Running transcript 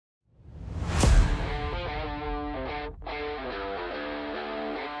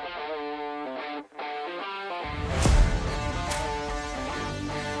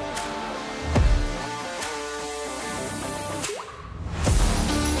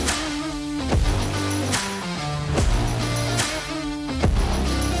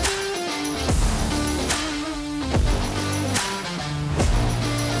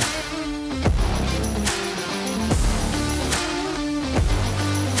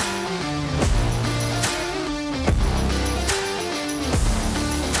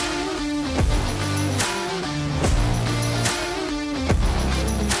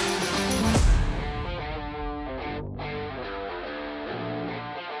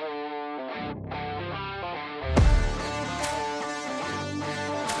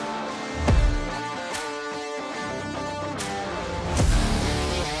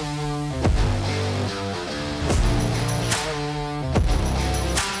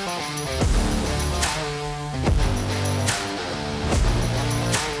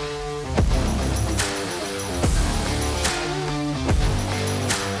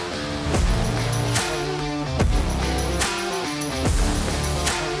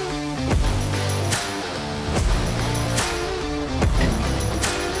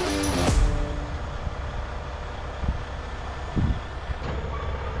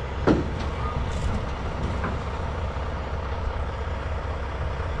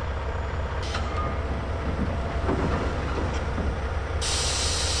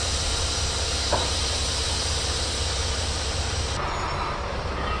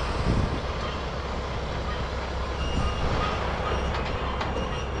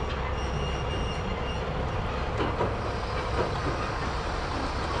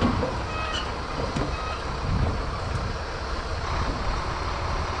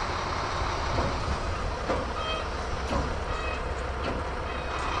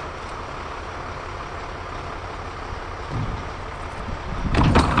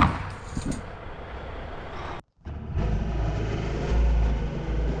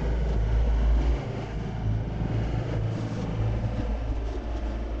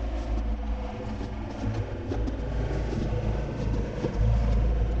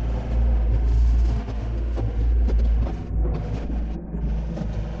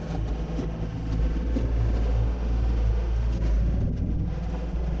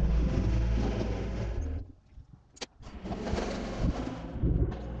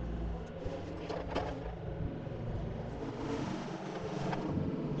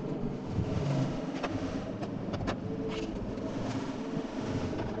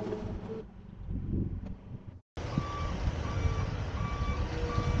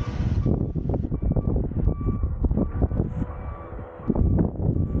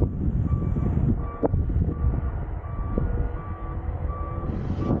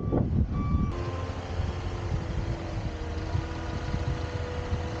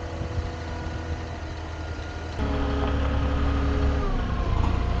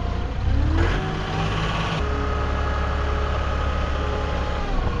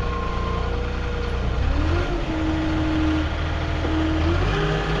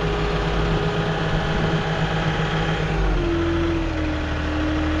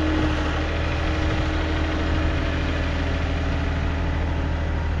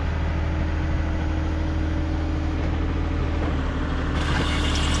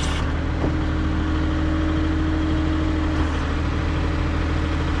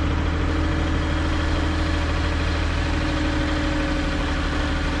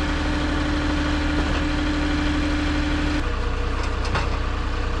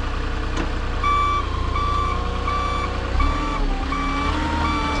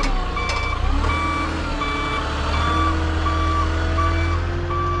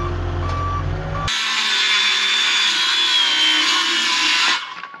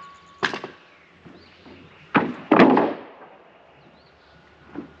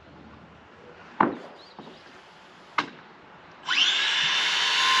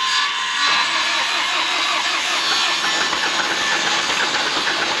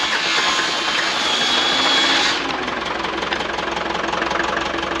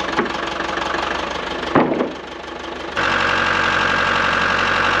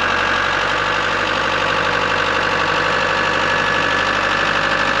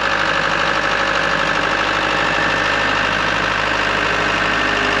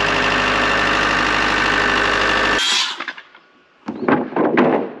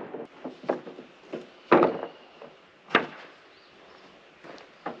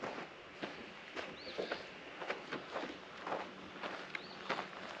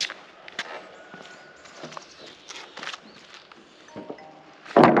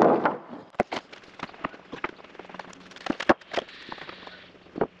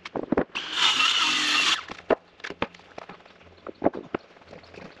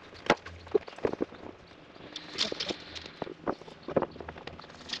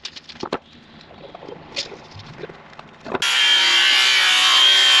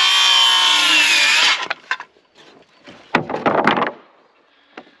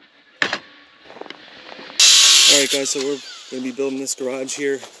guys, so we're going to be building this garage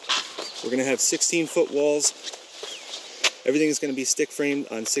here. We're going to have 16-foot walls. Everything is going to be stick framed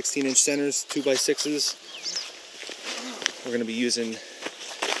on 16-inch centers, 2x6s. We're going to be using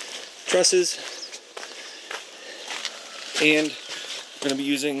trusses, and we're going to be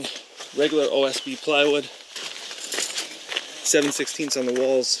using regular OSB plywood, 7/16 on the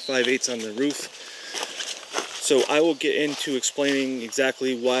walls, 5/8 on the roof. So I will get into explaining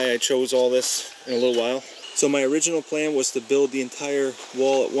exactly why I chose all this in a little while. So my original plan was to build the entire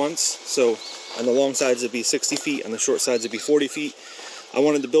wall at once. So on the long sides it'd be 60 feet, on the short sides it'd be 40 feet. I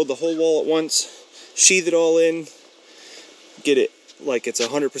wanted to build the whole wall at once, sheath it all in, get it like it's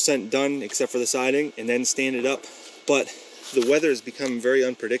 100% done except for the siding, and then stand it up. But the weather has become very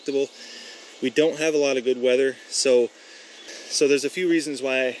unpredictable. We don't have a lot of good weather, so there's a few reasons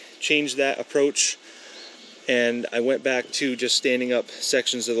why I changed that approach, and I went back to just standing up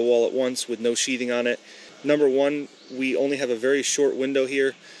sections of the wall at once with no sheathing on it. Number one, we only have a very short window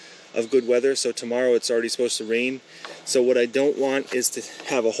here of good weather, so tomorrow it's already supposed to rain. So what I don't want is to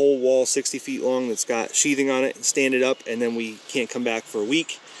have a whole wall 60 feet long that's got sheathing on it and stand it up, and then we can't come back for a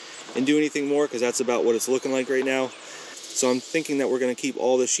week and do anything more, because that's about what it's looking like right now. So I'm thinking that we're going to keep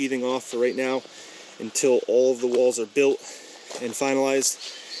all the sheathing off for right now until all of the walls are built and finalized,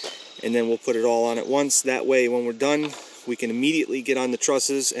 and then we'll put it all on at once. That way when we're done, we can immediately get on the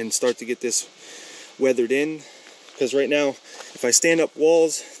trusses and start to get this weathered in. Because right now, if I stand up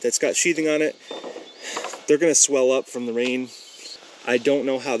walls that's got sheathing on it, they're going to swell up from the rain. I don't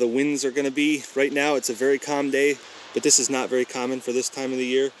know how the winds are going to be. Right now it's a very calm day, but this is not very common for this time of the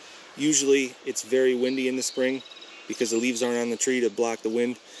year. Usually it's very windy in the spring because the leaves aren't on the tree to block the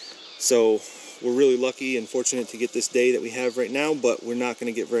wind. So we're really lucky and fortunate to get this day that we have right now, but we're not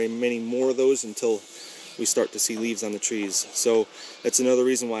going to get very many more of those until we start to see leaves on the trees. So that's another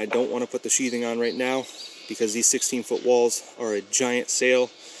reason why I don't want to put the sheathing on right now, because these 16-foot walls are a giant sail,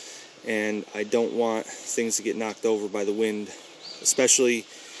 and I don't want things to get knocked over by the wind, especially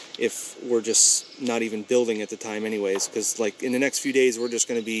if we're just not even building at the time anyways, because like in the next few days we're just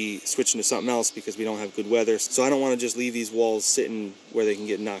going to be switching to something else because we don't have good weather. So I don't want to just leave these walls sitting where they can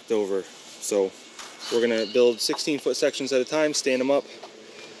get knocked over. So we're going to build 16-foot sections at a time, stand them up,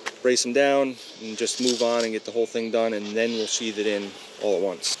 brace them down, and just move on and get the whole thing done, and then we'll sheath it in all at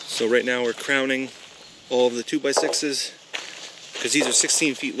once. So right now we're crowning all of the 2x6s because these are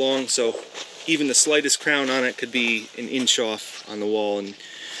 16 feet long, so even the slightest crown on it could be an inch off on the wall, and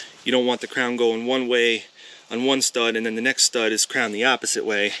you don't want the crown going one way on one stud and then the next stud is crowned the opposite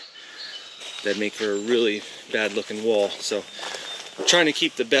way. That'd make for a really bad looking wall. So we're trying to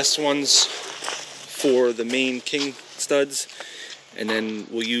keep the best ones for the main king studs, and then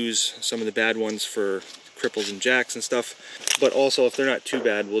we'll use some of the bad ones for cripples and jacks and stuff. But also, if they're not too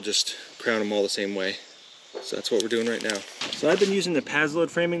bad, we'll just crown them all the same way. So that's what we're doing right now. So I've been using the Paslode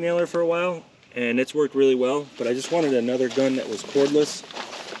framing nailer for a while, and it's worked really well, but I just wanted another gun that was cordless,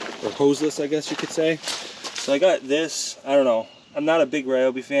 or hoseless I guess you could say. So I got this. I don't know, I'm not a big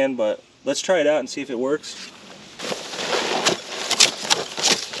Ryobi fan, but let's try it out and see if it works.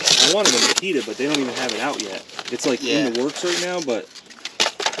 I wanted them to heat it, but they don't even have it out yet. It's like in the works right now, but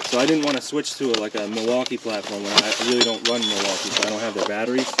so I didn't want to switch to like a Milwaukee platform when I really don't run Milwaukee, so I don't have their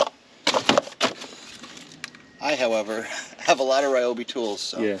batteries. I, however, have a lot of Ryobi tools,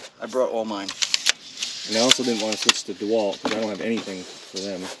 so yeah. I brought all mine. And I also didn't want to switch to DeWalt because I don't have anything for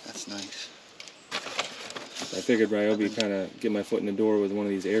them. That's nice. So I figured Ryobi kind of get my foot in the door with one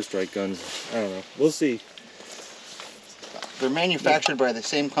of these airstrike guns. I don't know. We'll see. They're manufactured by the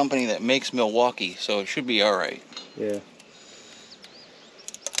same company that makes Milwaukee, so it should be all right. Yeah.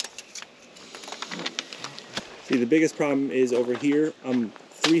 See, the biggest problem is over here. I'm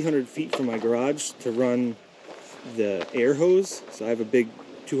 300 feet from my garage to run the air hose. So I have a big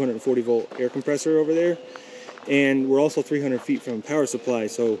 240 volt air compressor over there. And we're also 300 feet from power supply.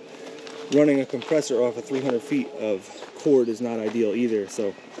 So running a compressor off of 300 feet of cord is not ideal either.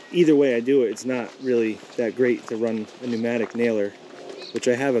 So either way I do it, it's not really that great to run a pneumatic nailer, which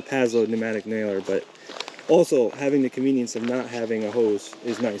I have a Paslode pneumatic nailer, but also having the convenience of not having a hose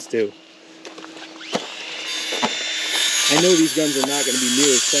is nice too. I know these guns are not going to be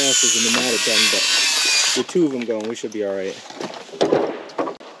near as fast as a pneumatic gun, but with two of them going, we should be alright.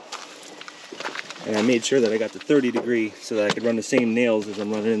 And I made sure that I got the 30 degree so that I could run the same nails as I'm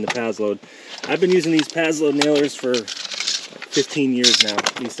running in the Paslode. I've been using these Paslode nailers for 15 years now.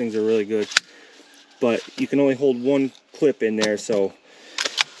 These things are really good. But you can only hold one clip in there, so...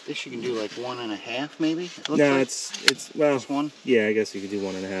 This you can do like 1.5 maybe? No, like. it's well, just one? Yeah, I guess you could do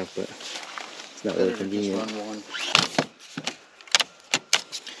 1.5, but it's not really convenient. Just run one.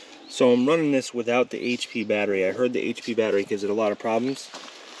 So I'm running this without the HP battery. I heard the HP battery gives it a lot of problems.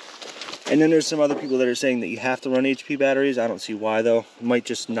 And then there's some other people that are saying that you have to run HP batteries. I don't see why though. You might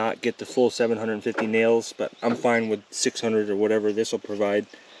just not get the full 750 nails, but I'm fine with 600 or whatever this will provide.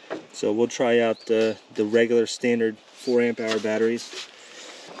 So we'll try out the regular standard 4 amp hour batteries.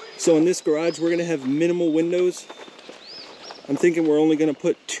 So in this garage we're gonna have minimal windows. I'm thinking we're only gonna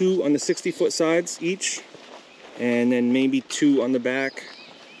put 2 on the 60-foot sides each, and then maybe 2 on the back.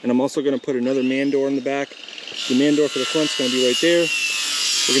 And I'm also gonna put another man door in the back. The man door for the front's gonna be right there.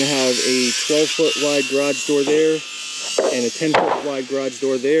 We're gonna have a 12-foot wide garage door there, and a 10-foot wide garage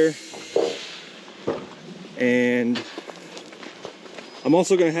door there. And I'm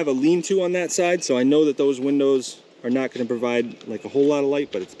also gonna have a lean-to on that side, so I know that those windows are not gonna provide like a whole lot of light,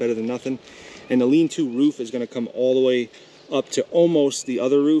 but it's better than nothing. And the lean-to roof is gonna come all the way up to almost the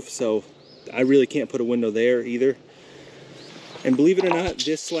other roof, so I really can't put a window there either. And believe it or not,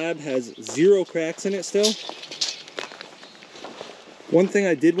 this slab has 0 cracks in it still. One thing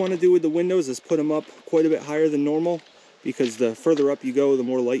I did want to do with the windows is put them up quite a bit higher than normal, because the further up you go, the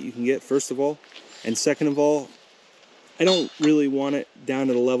more light you can get, first of all. And second of all, I don't really want it down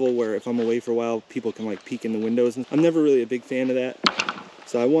to the level where if I'm away for a while, people can like peek in the windows. I'm never really a big fan of that.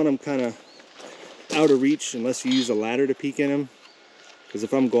 So I want them kind of out of reach unless you use a ladder to peek in them. Because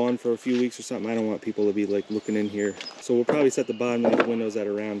if I'm gone for a few weeks or something, I don't want people to be like looking in here. So we'll probably set the bottom of the windows at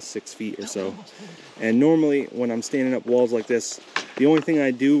around 6 feet or so. And normally when I'm standing up walls like this, the only thing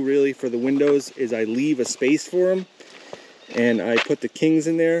I do really for the windows is I leave a space for them. And I put the kings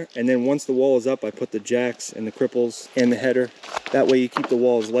in there. And then once the wall is up, I put the jacks and the cripples and the header. That way you keep the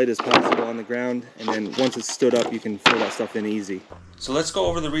wall as light as possible on the ground. And then once it's stood up, you can fill that stuff in easy. So let's go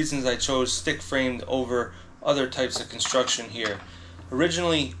over the reasons I chose stick framed over other types of construction here.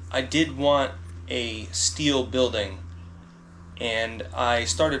 Originally, I did want a steel building, and I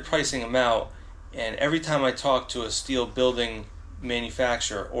started pricing them out, and every time I talked to a steel building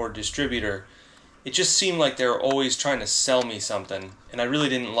manufacturer or distributor, it just seemed like they were always trying to sell me something, and I really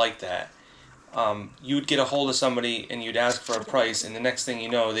didn't like that. You would get a hold of somebody and you'd ask for a price, and the next thing you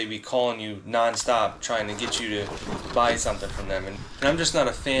know, they'd be calling you non-stop trying to get you to buy something from them, and I'm just not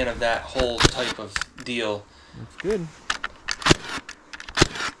a fan of that whole type of deal. That's good.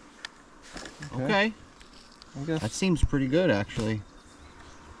 Okay. That seems pretty good, actually.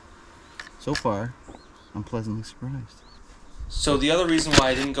 So far, I'm pleasantly surprised. So the other reason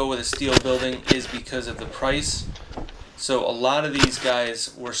why I didn't go with a steel building is because of the price. So a lot of these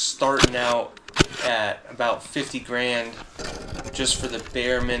guys were starting out at about 50 grand just for the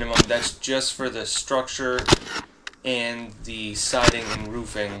bare minimum. That's just for the structure and the siding and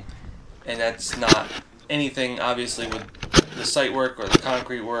roofing. And that's not anything, obviously, with the site work or the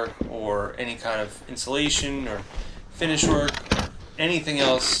concrete work or any kind of insulation or finish work or anything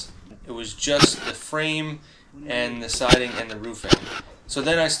else. It was just the frame and the siding and the roofing. So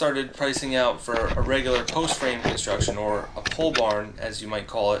then I started pricing out for a regular post frame construction, or a pole barn as you might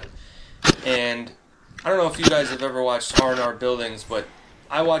call it. And I don't know if you guys have ever watched R&R Buildings, but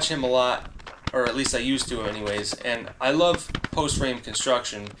I watch him a lot, or at least I used to anyways, and I love post frame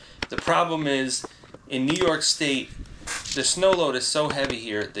construction. The problem is in New York State, the snow load is so heavy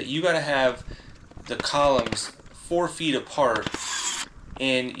here that you got to have the columns 4 feet apart,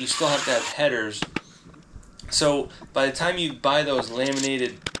 and you still have to have headers. So by the time you buy those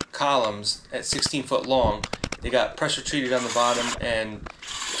laminated columns at 16 foot long, they got pressure treated on the bottom and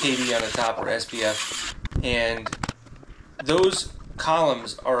KD on the top, or SPF, and those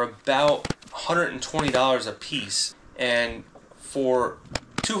columns are about $120 a piece, and for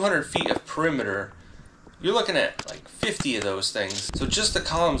 200 feet of perimeter, you're looking at like 50 of those things. So just the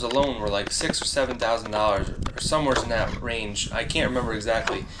columns alone were like $6,000 or $7,000 or somewhere in that range. I can't remember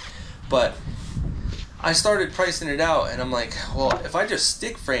exactly, but I started pricing it out, and I'm like, well, if I just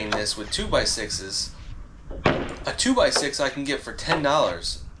stick frame this with 2x6s, a 2x6 I can get for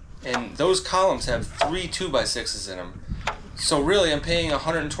 $10, and those columns have 3 2x6s in them. So really, I'm paying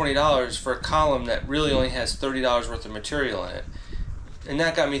 $120 for a column that really only has $30 worth of material in it. And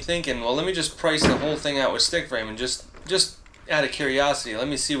that got me thinking, well, let me just price the whole thing out with stick frame, and just out of curiosity, let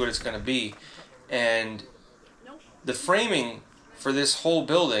me see what it's going to be. And the framing for this whole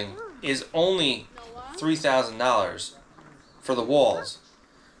building is only $3,000 for the walls.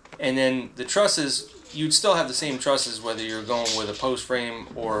 And then the trusses, you'd still have the same trusses whether you're going with a post frame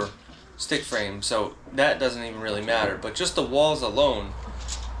or stick frame, so that doesn't even really matter. But just the walls alone,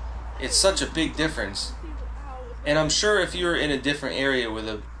 it's such a big difference. And I'm sure if you're in a different area with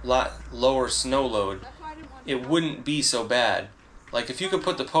a lot lower snow load, it wouldn't be so bad. Like if you could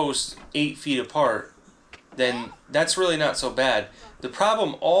put the posts 8 feet apart then that's really not so bad. The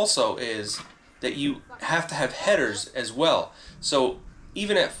problem also is that you have to have headers as well. So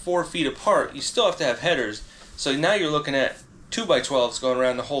even at 4 feet apart, you still have to have headers. So now you're looking at 2x12s going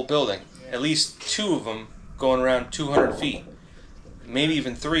around the whole building. At least 2 of them going around 200 feet. Maybe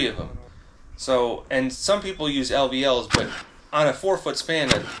even 3 of them. So, and some people use LVLs, but on a 4-foot span,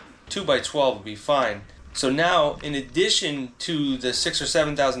 a 2x12 would be fine. So now, in addition to the $6,000 or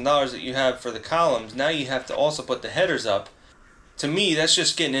 $7,000 that you have for the columns, now you have to also put the headers up. To me, that's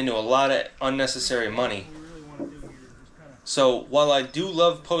just getting into a lot of unnecessary money. So while I do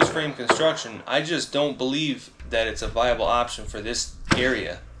love post-frame construction, I just don't believe that it's a viable option for this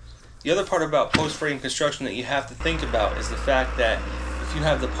area. The other part about post-frame construction that you have to think about is the fact that if you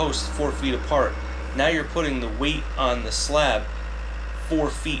have the posts 4 feet apart, now you're putting the weight on the slab 4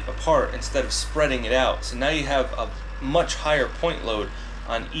 feet apart instead of spreading it out. So now you have a much higher point load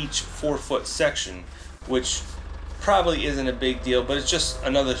on each 4-foot section, which probably isn't a big deal, but it's just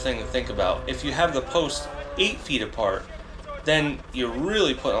another thing to think about. If you have the post 8 feet apart, then you're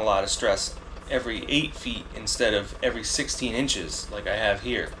really putting a lot of stress every 8 feet instead of every 16 inches like I have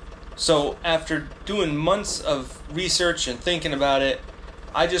here. So after doing months of research and thinking about it,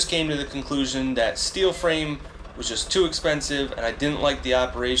 I just came to the conclusion that steel frame was just too expensive, and I didn't like the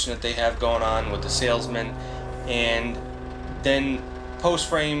operation that they have going on with the salesmen, and then post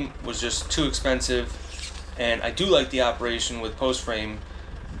frame was just too expensive, and I do like the operation with post frame,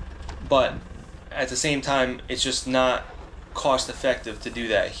 but at the same time it's just not cost effective to do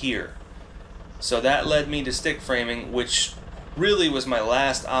that here. So that led me to stick framing, which really was my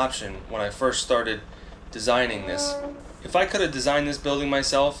last option when I first started designing this. If I could have designed this building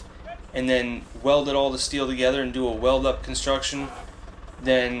myself and then welded all the steel together and do a weld up construction,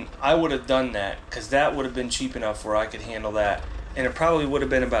 then I would have done that, because that would have been cheap enough where I could handle that, and it probably would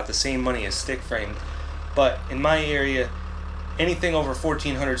have been about the same money as stick frame. But in my area, anything over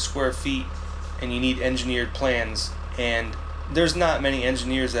 1,400 square feet and you need engineered plans, and there's not many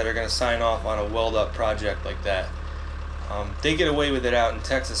engineers that are going to sign off on a weld up project like that. They get away with it out in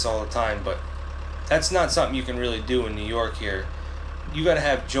Texas all the time, but that's not something you can really do in New York here. You got to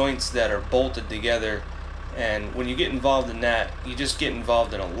have joints that are bolted together, and when you get involved in that, you just get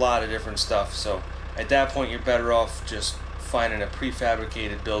involved in a lot of different stuff. So at that point, you're better off just finding a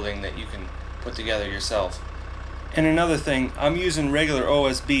prefabricated building that you can put together yourself. And another thing, I'm using regular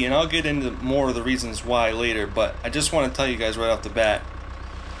OSB, and I'll get into more of the reasons why later, but I just want to tell you guys right off the bat,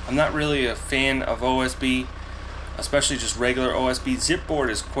 I'm not really a fan of OSB, especially just regular OSB. Zipboard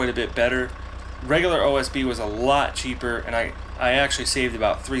is quite a bit better. Regular OSB was a lot cheaper, and I actually saved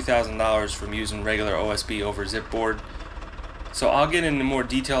about $3,000 from using regular OSB over Zipboard. So I'll get into more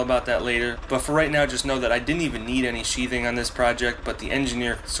detail about that later, but for right now just know that I didn't even need any sheathing on this project, but the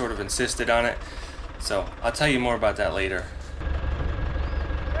engineer sort of insisted on it. So I'll tell you more about that later.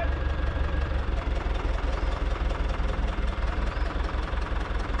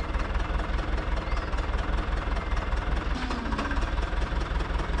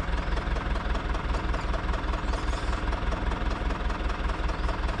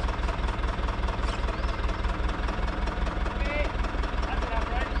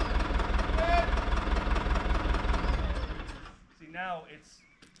 Now it's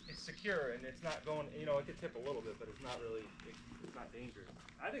secure and it's not going, you know, it could tip a little bit, but it's not really, it's not dangerous.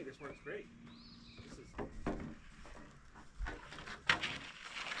 I think this works great. This is...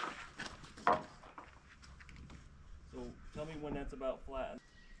 So tell me when that's about flat.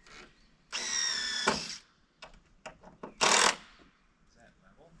 Is that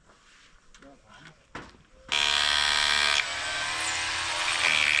level? No problem.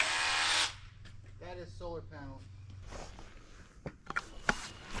 That is solar panel.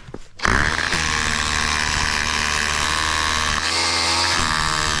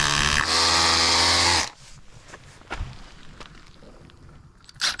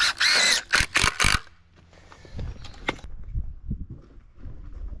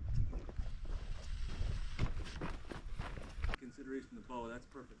 Consideration the bow, that's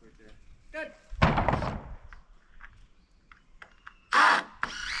perfect right there. Good.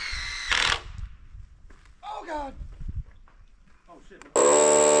 Oh God! Oh shit.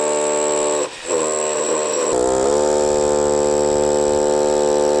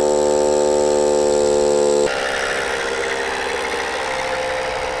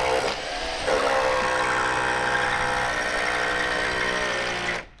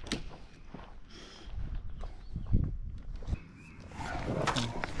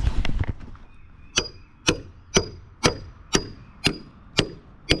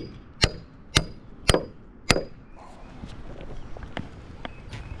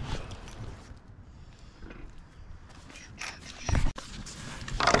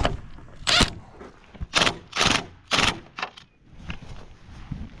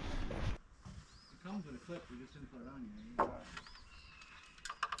 clip, we just didn't put it on yet.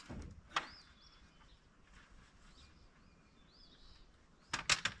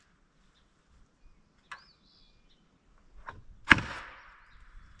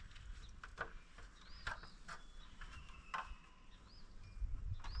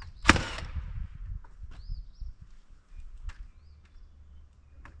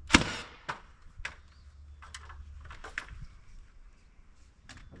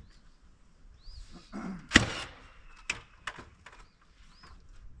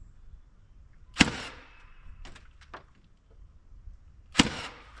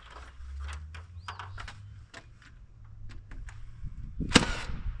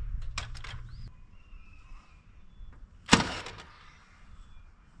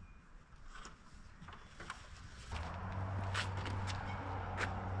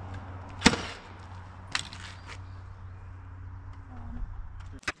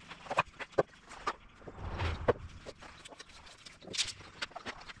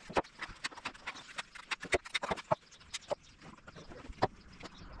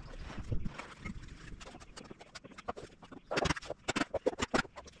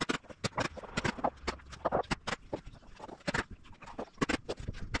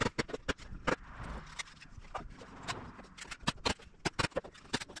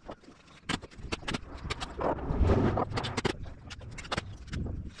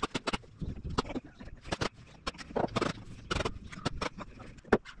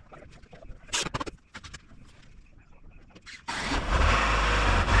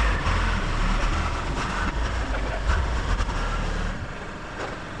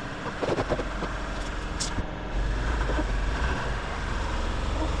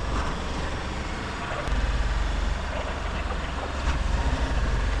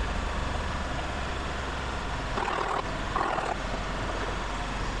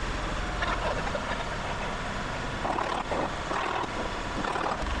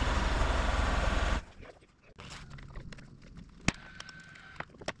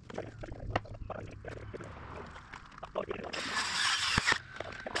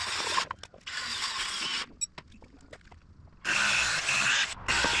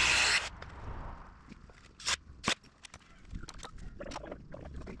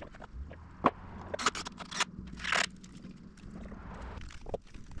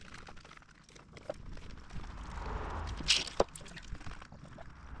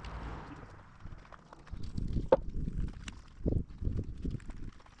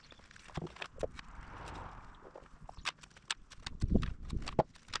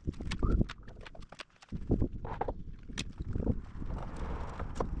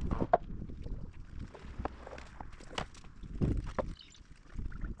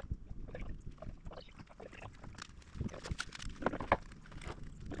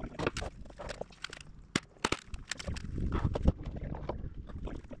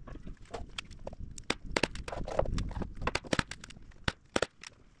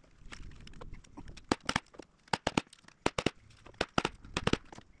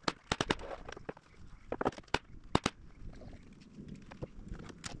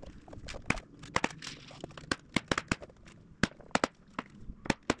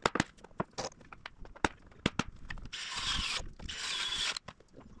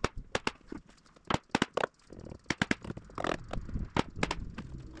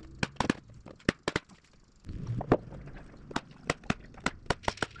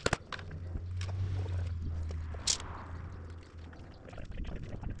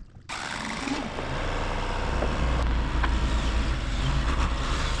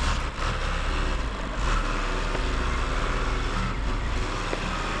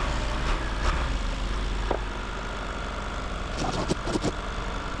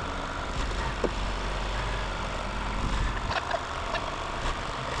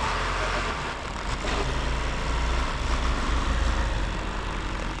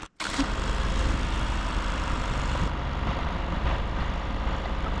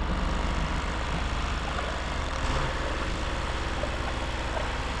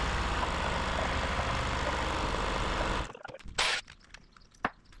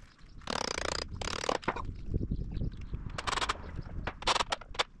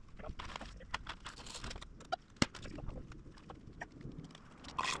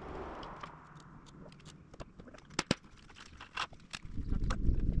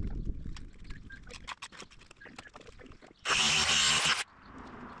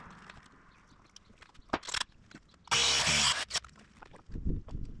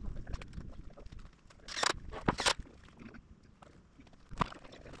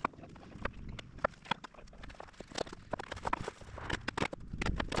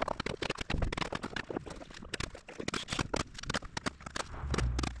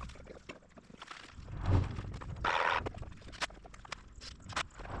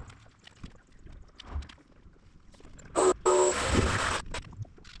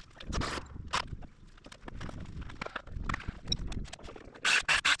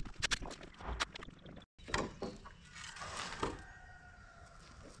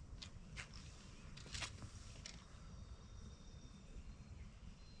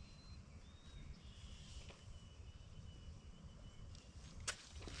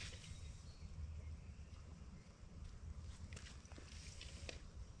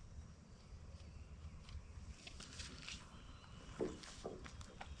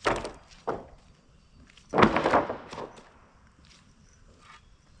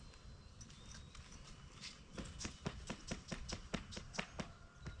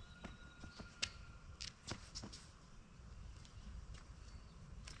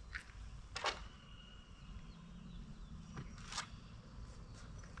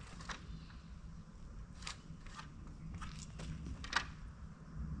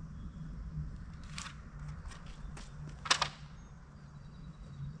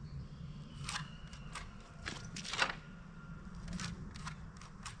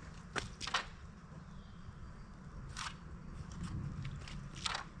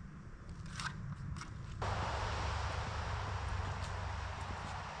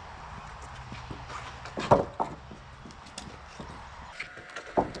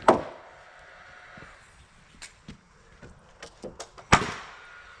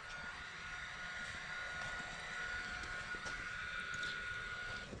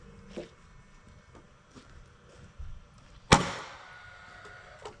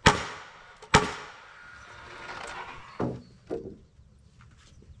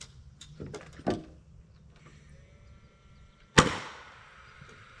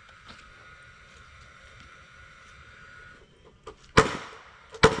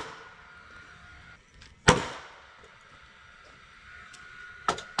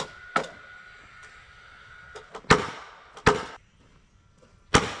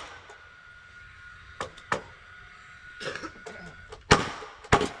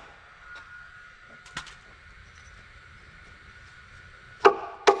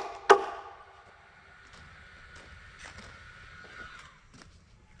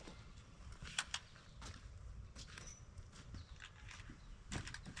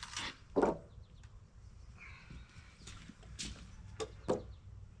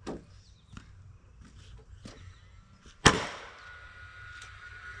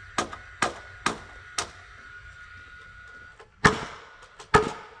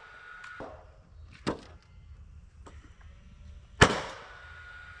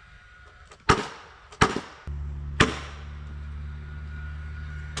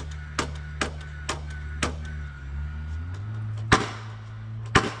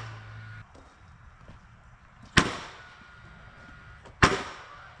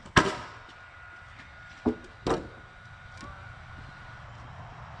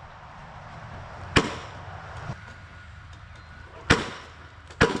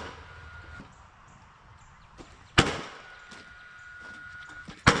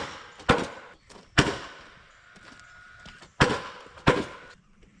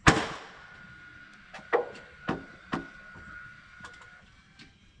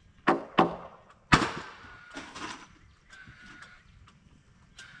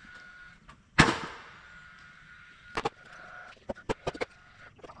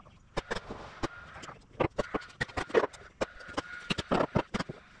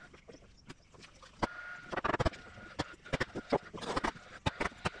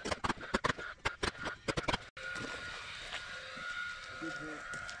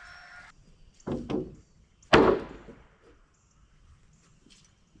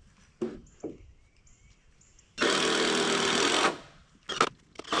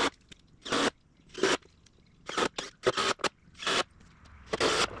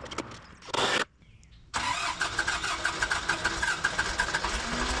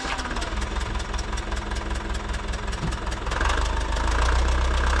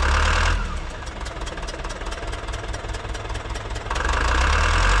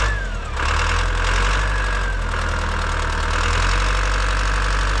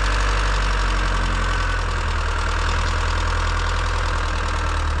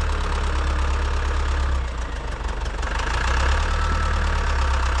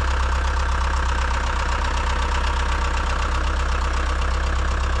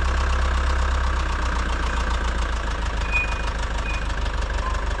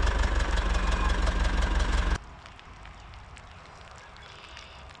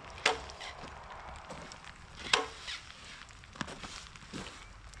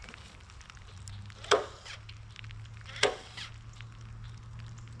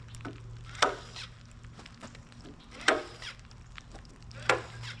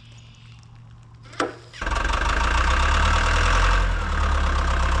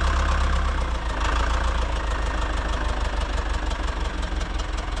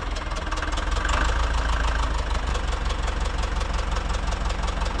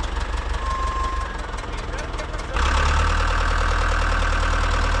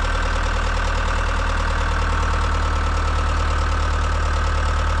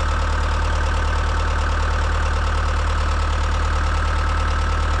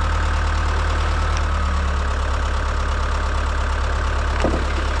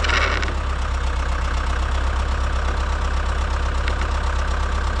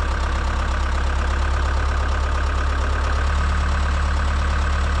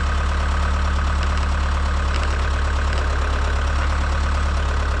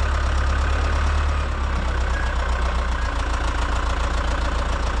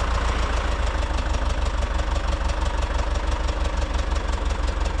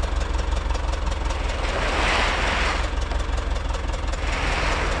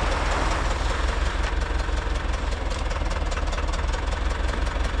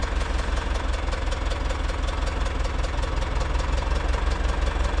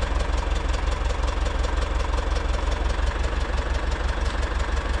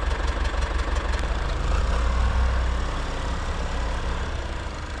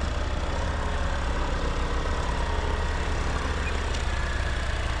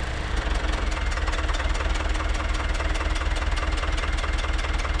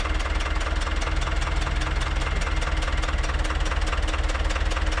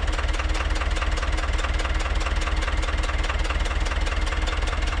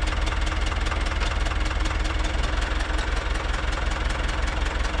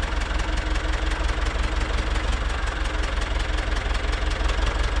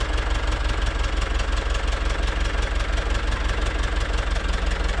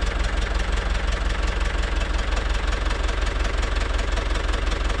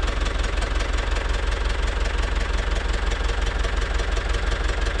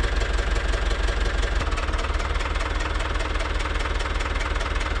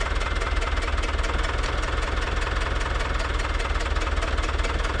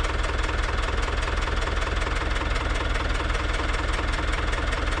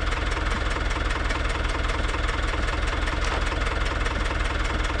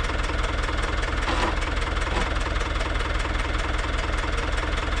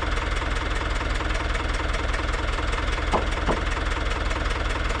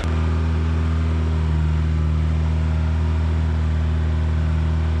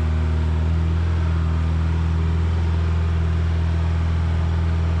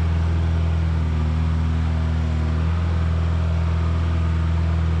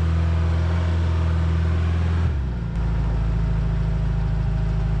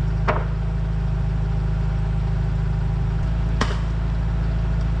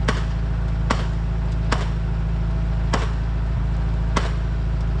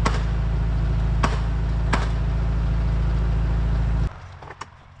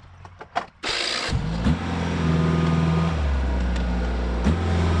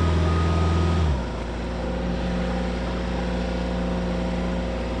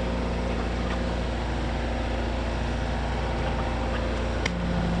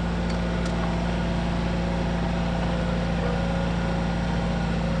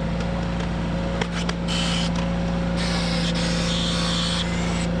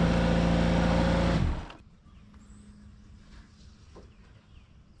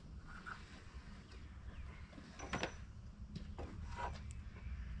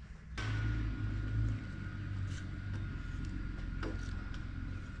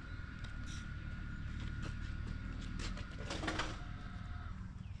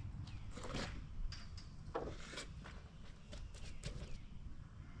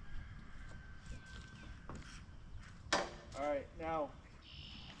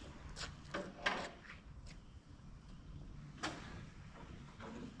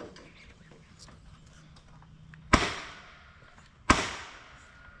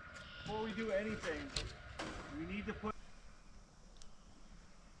 do anything, we need to put...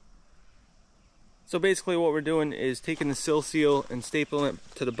 So basically what we're doing is taking the sill seal and stapling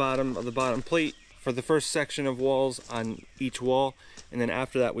it to the bottom of the bottom plate for the first section of walls on each wall, and then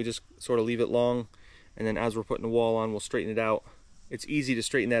after that we just sort of leave it long, and then as we're putting the wall on, we'll straighten it out. It's easy to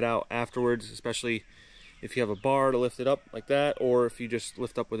straighten that out afterwards, especially if you have a bar to lift it up like that, or if you just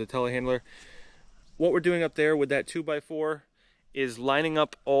lift up with a telehandler. What we're doing up there with that 2x4 is lining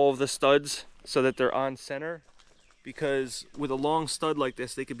up all of the studs so that they're on center, because with a long stud like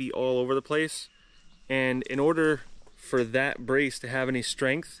this, they could be all over the place. And in order for that brace to have any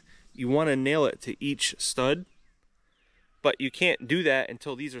strength, you want to nail it to each stud, but you can't do that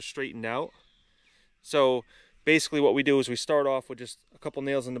until these are straightened out. So basically what we do is we start off with just a couple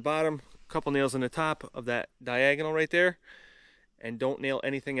nails in the bottom, a couple nails in the top of that diagonal right there, and don't nail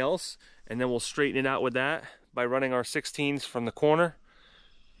anything else. And then we'll straighten it out with that by running our 16s from the corner,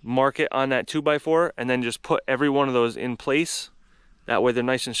 mark it on that 2x4, and then just put every one of those in place. That way they're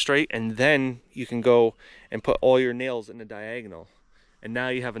nice and straight, and then you can go and put all your nails in the diagonal. And now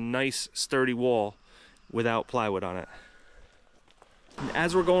you have a nice sturdy wall without plywood on it. And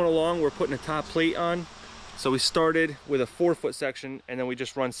as we're going along, we're putting a top plate on. So we started with a 4-foot section, and then we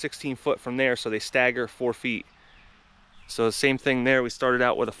just run 16 foot from there, so they stagger 4 feet. So the same thing there, we started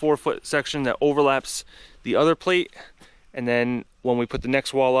out with a 4-foot section that overlaps the other plate, and then when we put the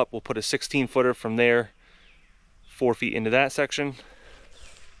next wall up, we'll put a 16-footer from there, 4 feet into that section.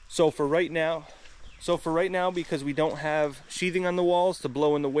 So for right now, because we don't have sheathing on the walls to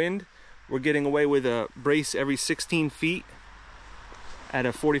blow in the wind, we're getting away with a brace every 16 feet at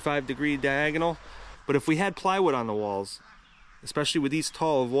a 45-degree diagonal. But if we had plywood on the walls, especially with these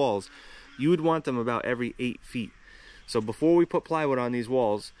tall of walls, you would want them about every 8 feet. So before we put plywood on these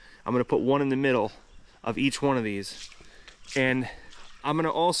walls, I'm going to put one in the middle of each one of these. And I'm going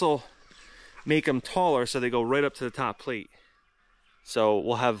to also make them taller so they go right up to the top plate. So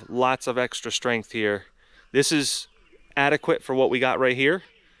we'll have lots of extra strength here. This is adequate for what we got right here,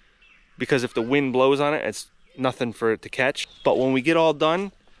 because if the wind blows on it, it's nothing for it to catch. But when we get all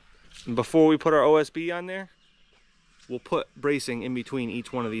done, before we put our OSB on there, we'll put bracing in between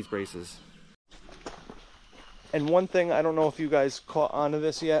each one of these braces. And one thing, I don't know if you guys caught onto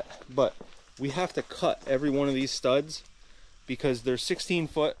this yet, but we have to cut every one of these studs because they're 16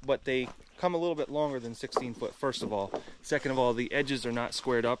 foot, but they come a little bit longer than 16 foot, first of all. Second of all, the edges are not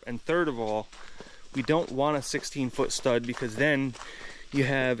squared up. And third of all, we don't want a 16-foot stud, because then you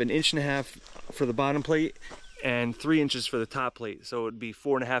have 1.5 inches for the bottom plate and 3 inches for the top plate. So it would be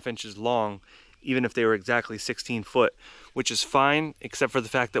 4.5 inches long, even if they were exactly 16 foot, which is fine, except for the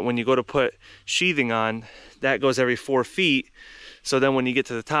fact that when you go to put sheathing on, that goes every 4 feet. So then when you get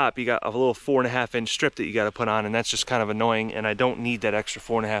to the top, you got a little 4.5 inch strip that you got to put on, and that's just kind of annoying, and I don't need that extra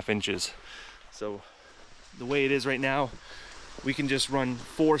 4.5 inches. So the way it is right now, we can just run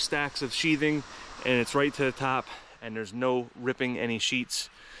 4 stacks of sheathing, and it's right to the top, and there's no ripping any sheets,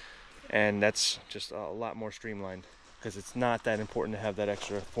 and that's just a lot more streamlined, because it's not that important to have that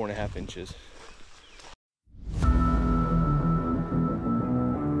extra 4.5 inches.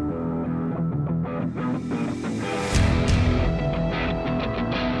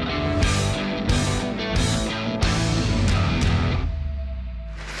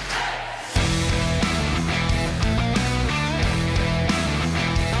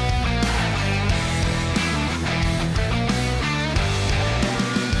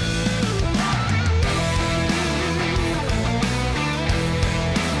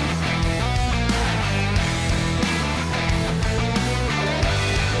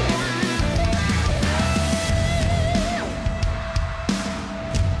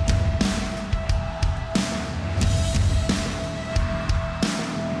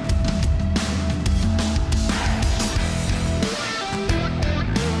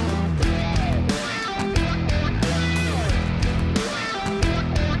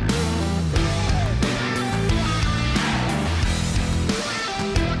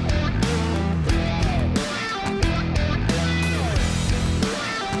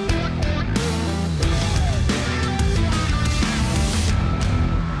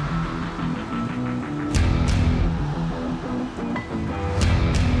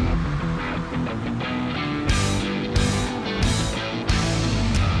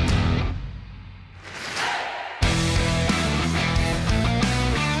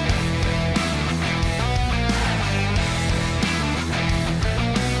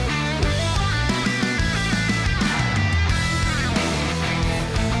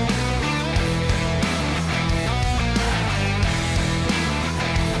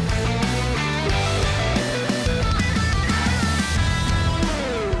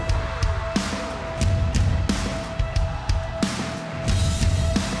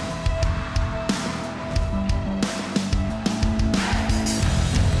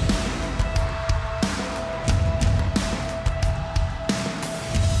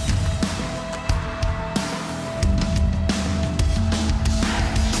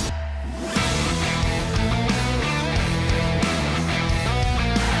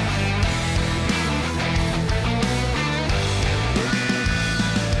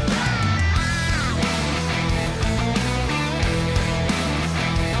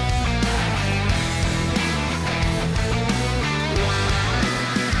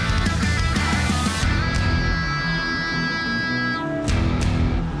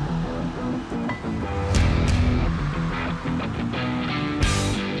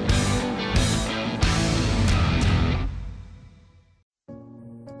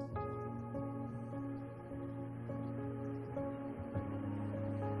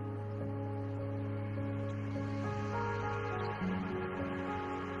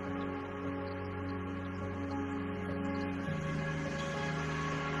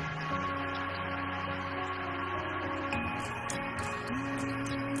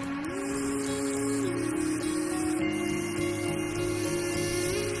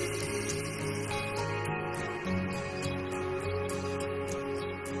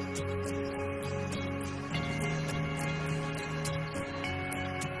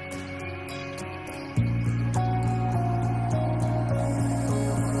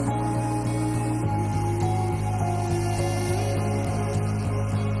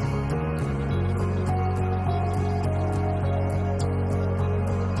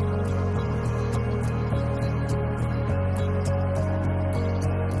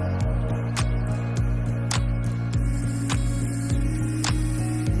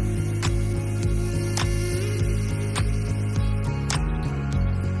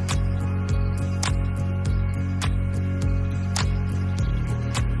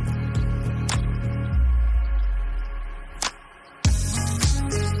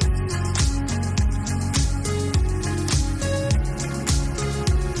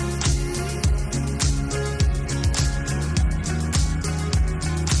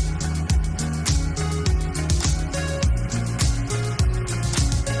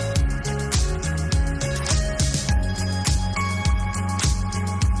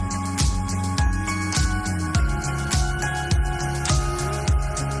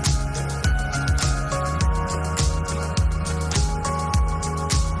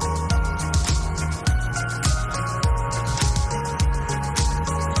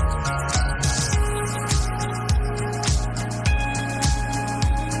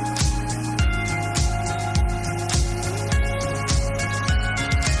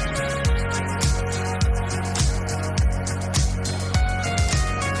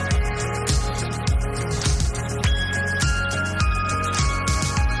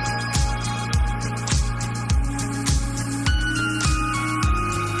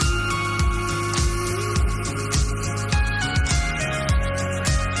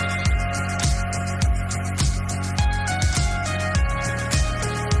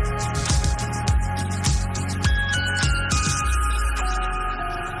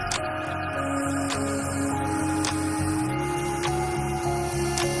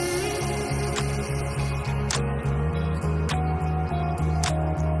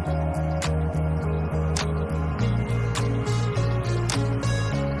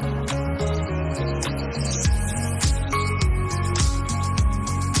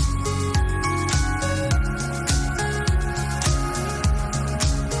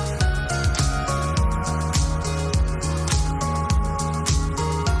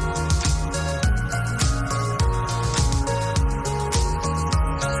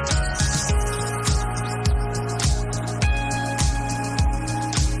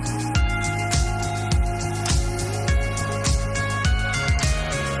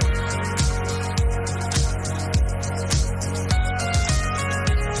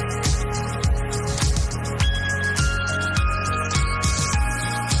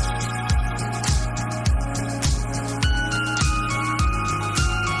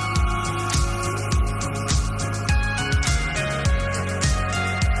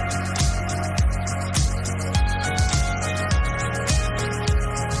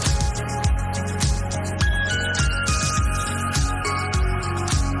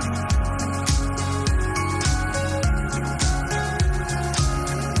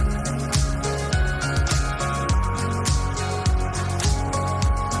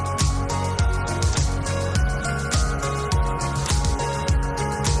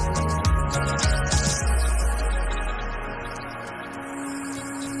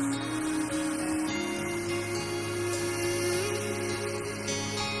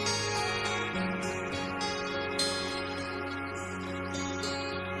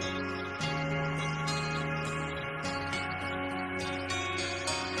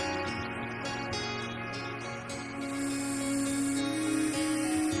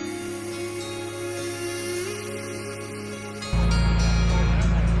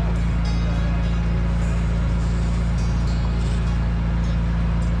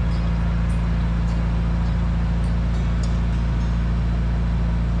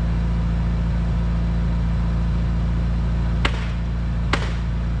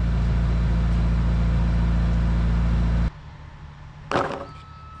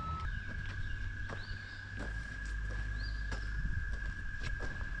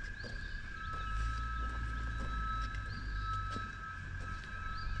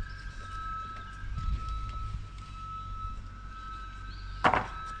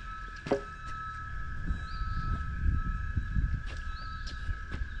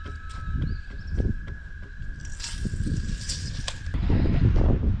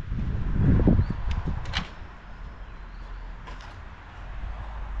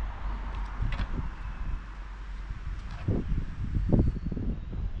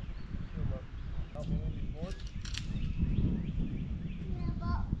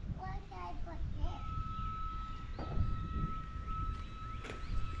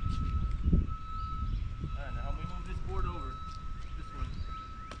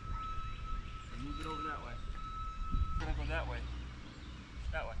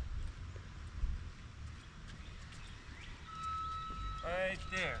 Right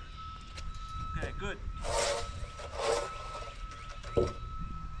there. Okay, good. You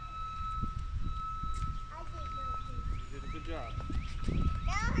did a good job.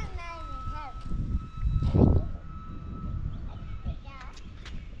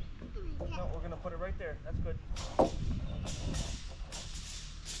 No, we're gonna put it right there. That's good.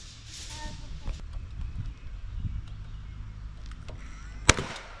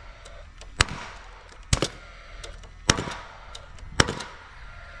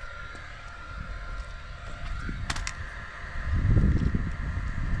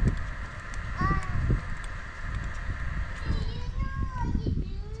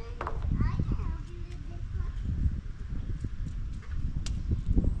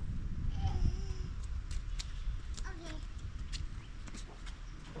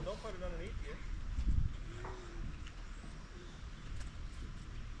 Don't put it underneath you.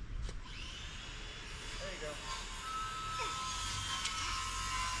 There you go.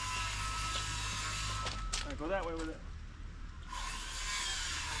 All right, go that way with it.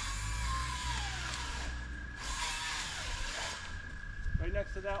 Right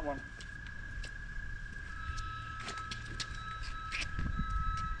next to that one.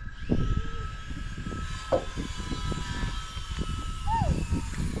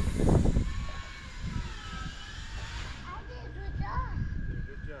 Good job.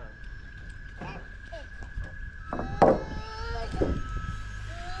 Good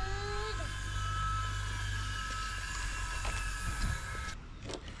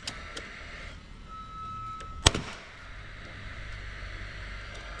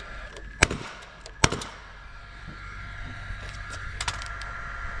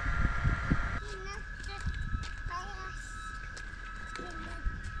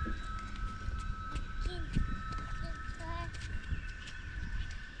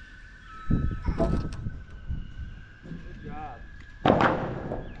job.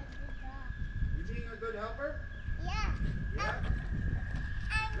 You being a good helper? Yeah. Yeah?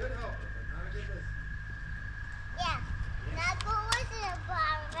 Good helper, but not a good listener. Yeah. Not go with the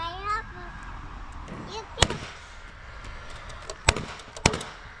bar right up. You can.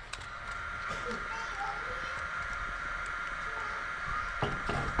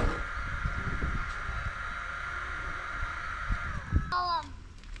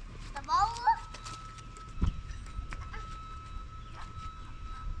 The bowl?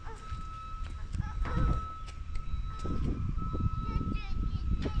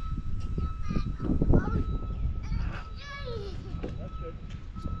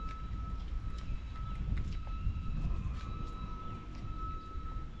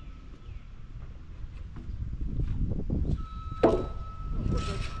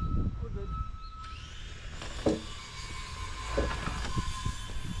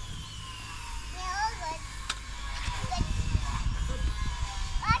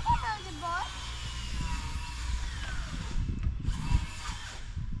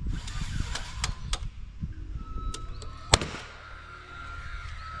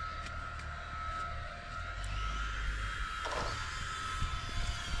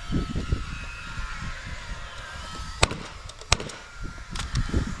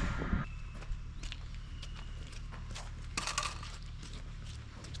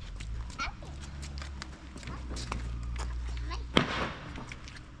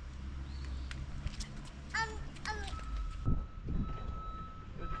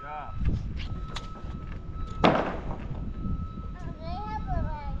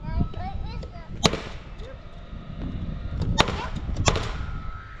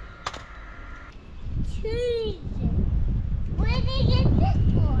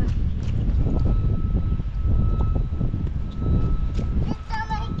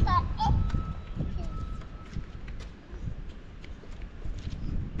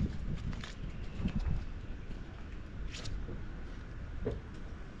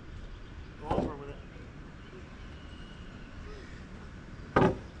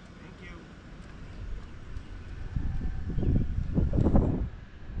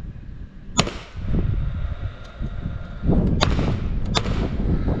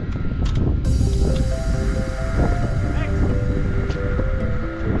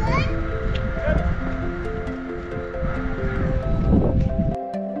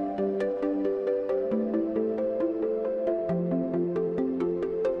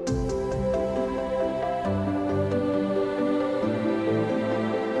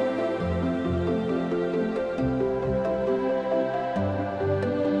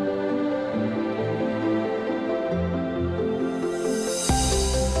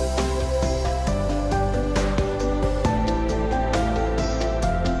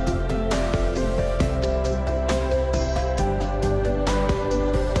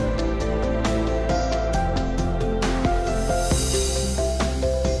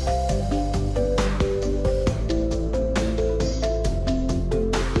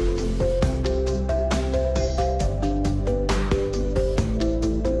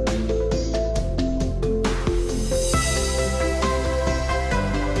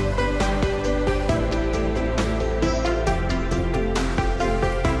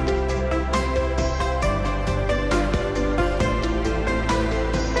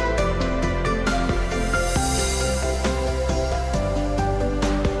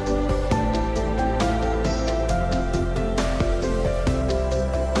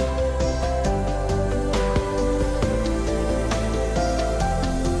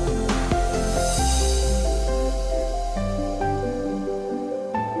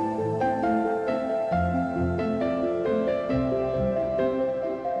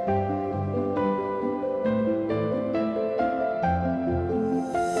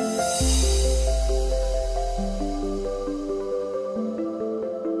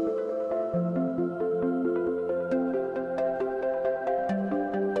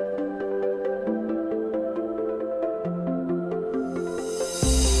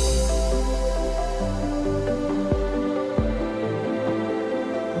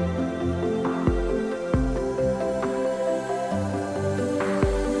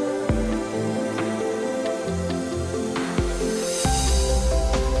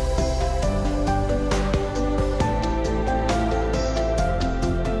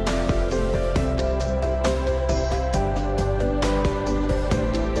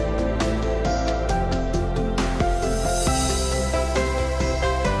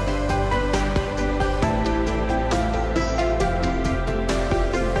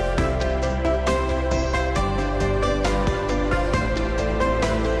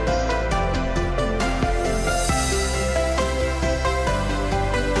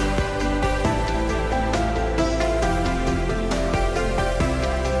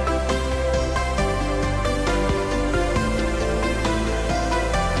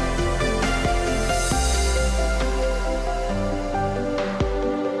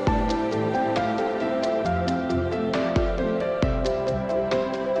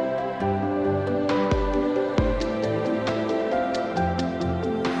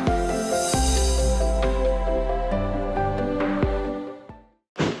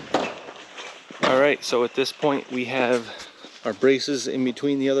 So at this point we have our braces in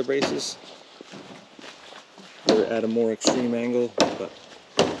between the other braces. They're at a more extreme angle, but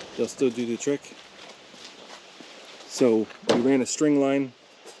they'll still do the trick. So we ran a string line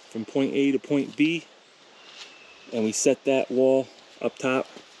from point A to point B, and we set that wall up top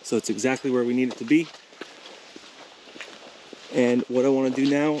so it's exactly where we need it to be. And what I want to do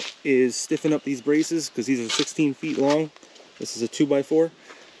now is stiffen up these braces, because these are 16 feet long. This is a 2x4,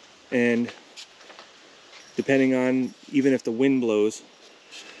 and depending on, even if the wind blows,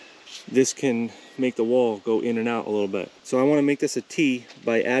 this can make the wall go in and out a little bit. So I want to make this a T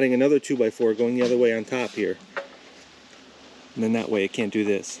by adding another 2x4 going the other way on top here. And then that way it can't do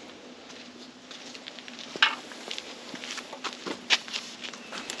this.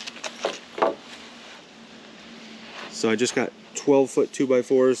 So I just got 12-foot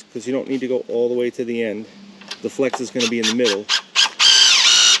 2x4s, because you don't need to go all the way to the end. The flex is going to be in the middle.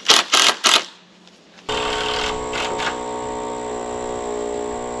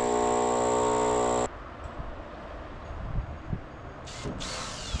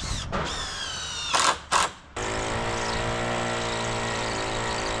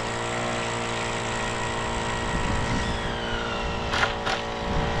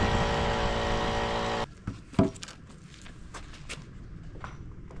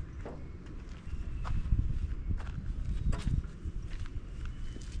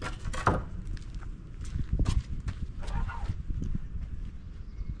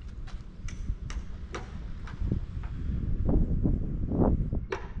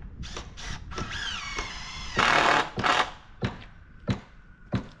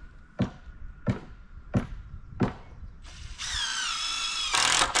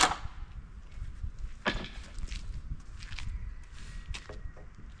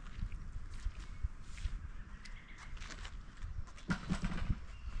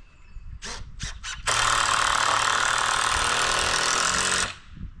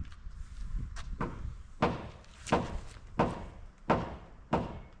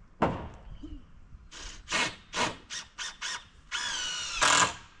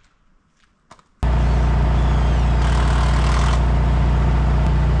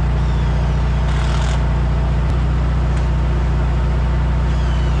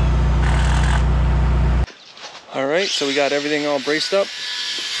 Alright, so we got everything all braced up.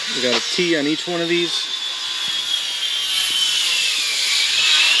 We got a T on each one of these.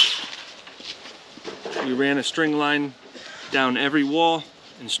 We ran a string line down every wall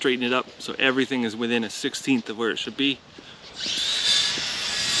and straightened it up so everything is within a 1/16 of where it should be.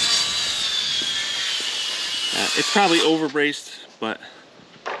 It's probably over braced, but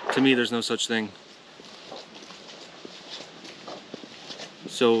to me there's no such thing.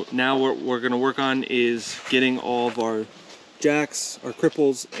 So now what we're going to work on is getting all of our jacks, our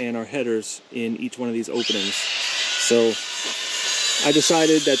cripples, and our headers in each one of these openings. So I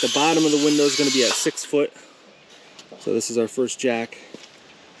decided that the bottom of the window is going to be at 6 foot. So this is our first jack,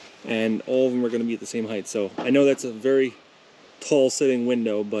 and all of them are going to be at the same height. So I know that's a very tall sitting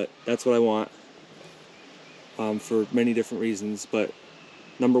window, but that's what I want for many different reasons. But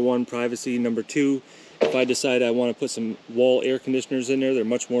number one, privacy. Number two, if I decide I want to put some wall air conditioners in there, they're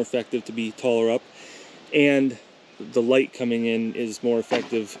much more effective to be taller up. And the light coming in is more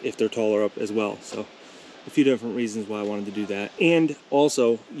effective if they're taller up as well. So a few different reasons why I wanted to do that. And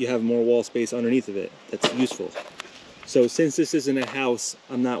also, you have more wall space underneath of it that's useful. So since this isn't a house,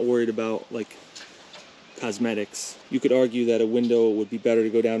 I'm not worried about like cosmetics. You could argue that a window would be better to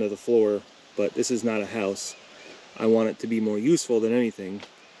go down to the floor, but this is not a house. I want it to be more useful than anything.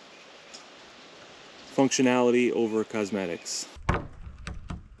 Functionality over cosmetics.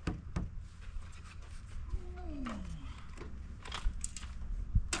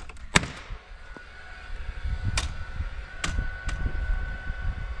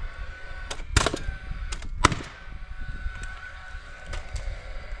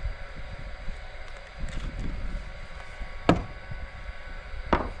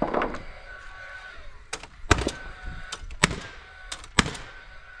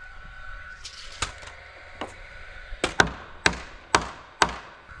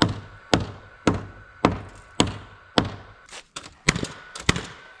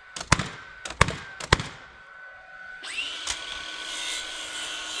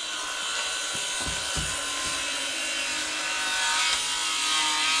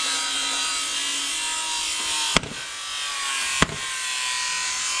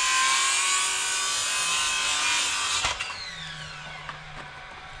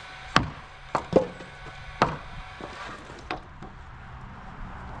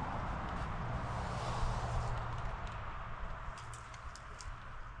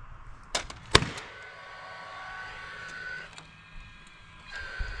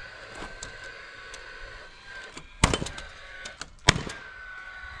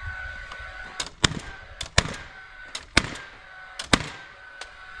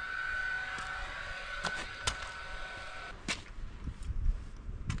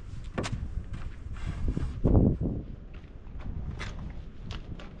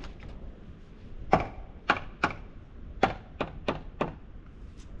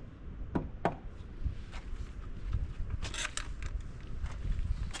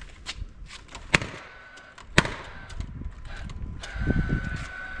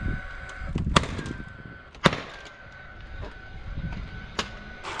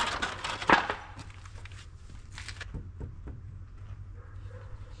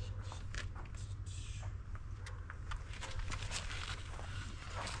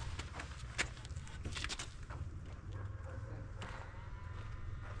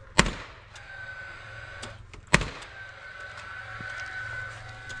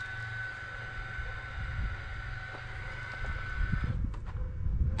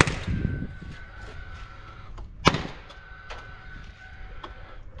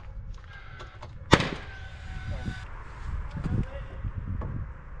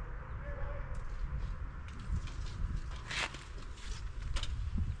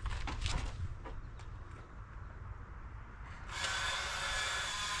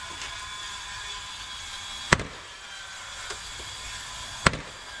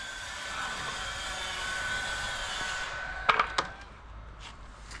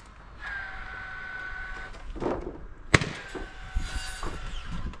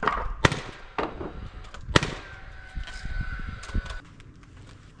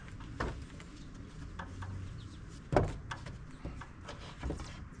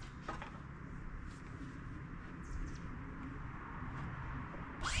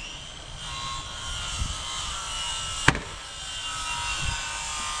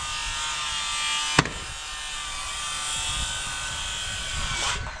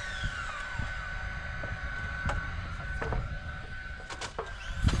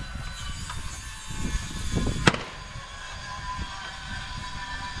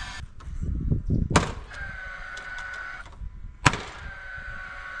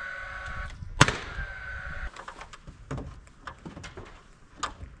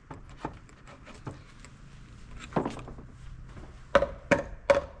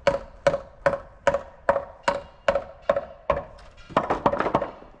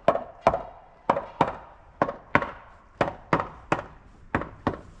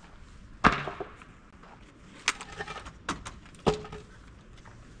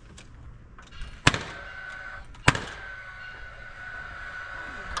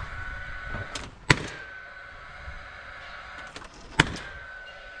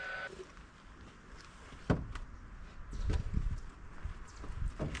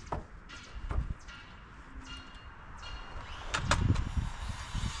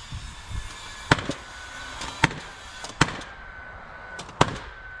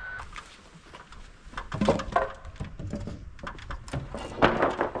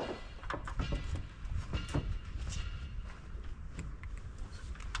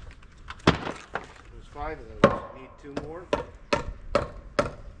 5 of those. You need 2 more?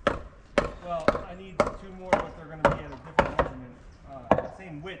 Well, I need 2 more, but they're going to be at a different measurement.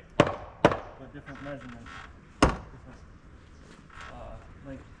 Same width, but different measurement.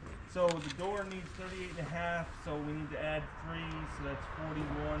 Length. So the door needs 38.5, so we need to add 3, so that's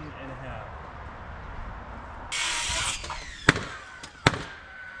 41.5.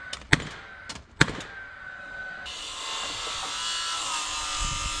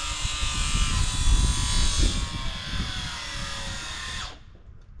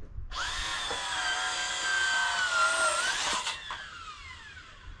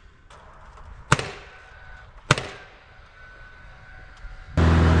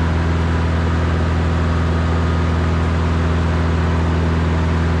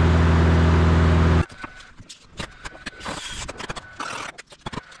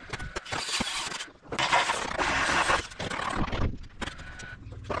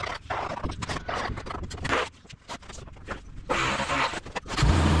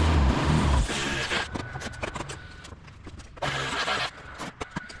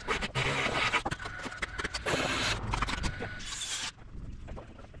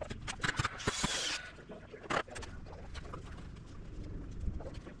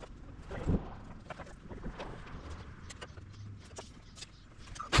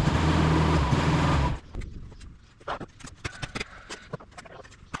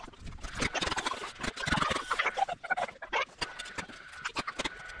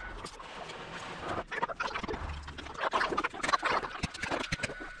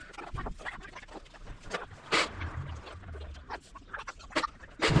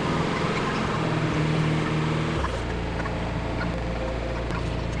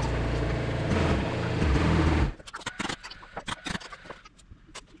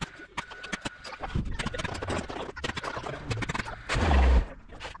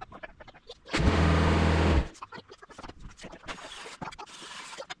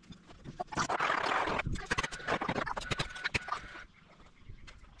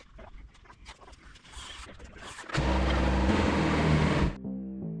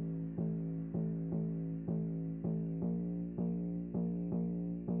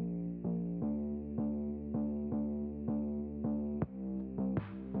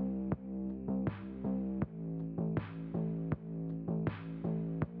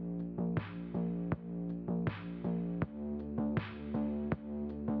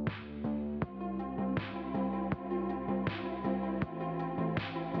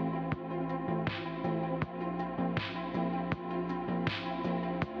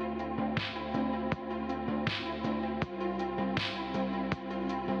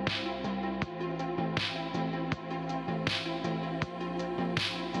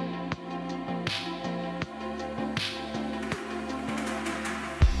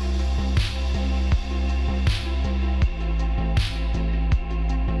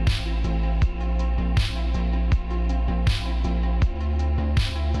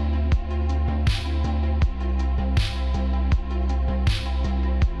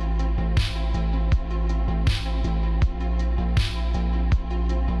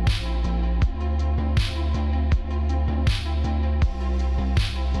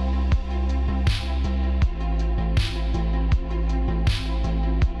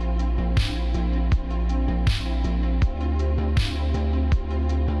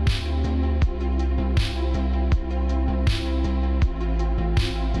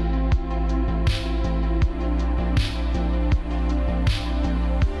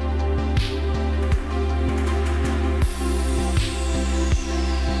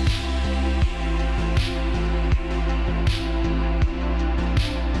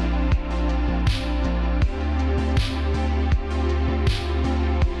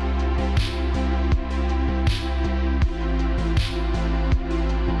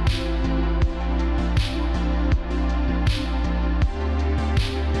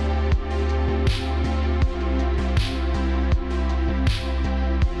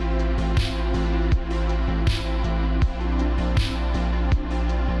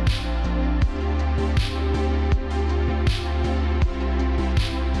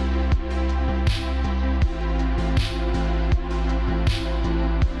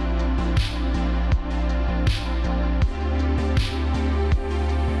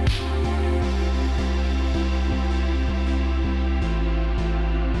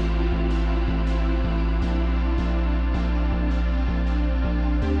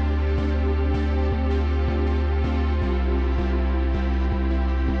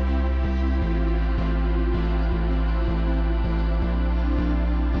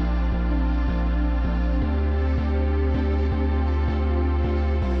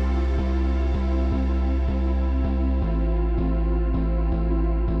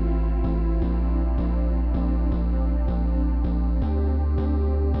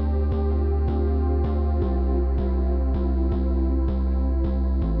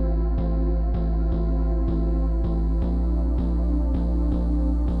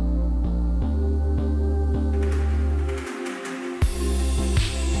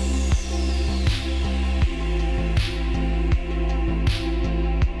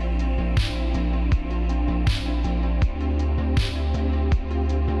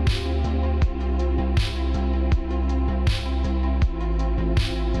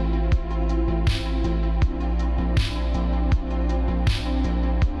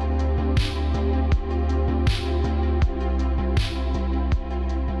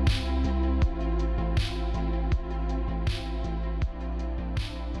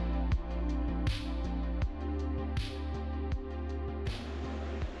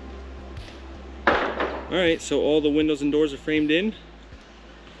 Alright, so all the windows and doors are framed in.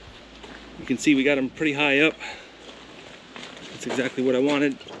 You can see we got them pretty high up. That's exactly what I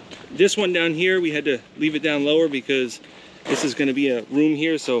wanted. This one down here, we had to leave it down lower because this is going to be a room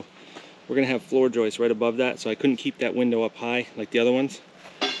here, so we're going to have floor joists right above that, so I couldn't keep that window up high like the other ones.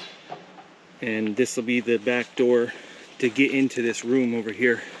 And this will be the back door to get into this room over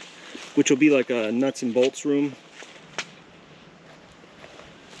here, which will be like a nuts and bolts room.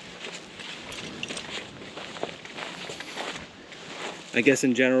 I guess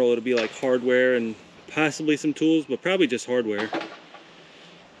in general it'll be like hardware and possibly some tools, but probably just hardware.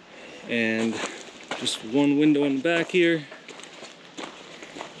 And just one window in the back here.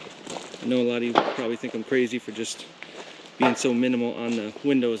 I know a lot of you probably think I'm crazy for just being so minimal on the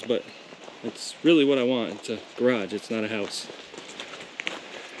windows, but it's really what I want. It's a garage, it's not a house.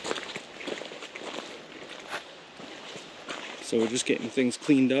 So we're just getting things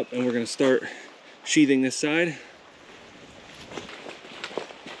cleaned up and we're going to start sheathing this side.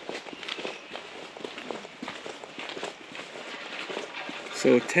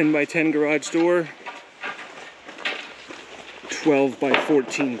 So 10 by 10 garage door, 12 by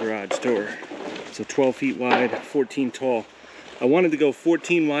 14 garage door. So 12 feet wide, 14 tall. I wanted to go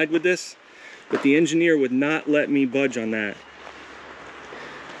 14 wide with this, but the engineer would not let me budge on that.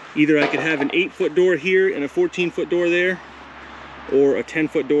 Either I could have an 8-foot door here and a 14-foot door there, or a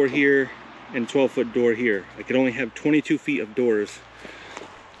 10-foot door here and 12-foot door here. I could only have 22 feet of doors.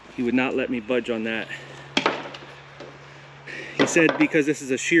 He would not let me budge on that. He said because this is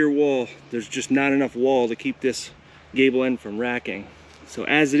a sheer wall, there's just not enough wall to keep this gable end from racking. So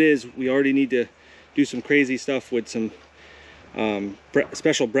as it is, we already need to do some crazy stuff with some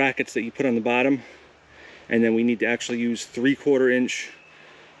special brackets that you put on the bottom, and then we need to actually use 3/4 inch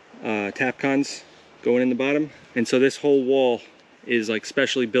tapcons going in the bottom. And so this whole wall is like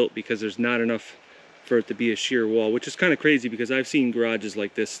specially built because there's not enough for it to be a sheer wall, which is kind of crazy because I've seen garages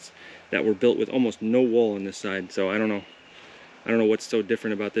like this that were built with almost no wall on this side. So I don't know what's so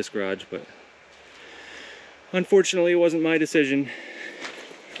different about this garage, but unfortunately it wasn't my decision.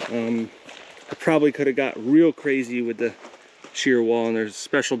 I probably could have got real crazy with the sheer wall, and there's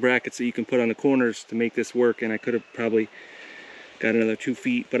special brackets that you can put on the corners to make this work, and I could have probably got another 2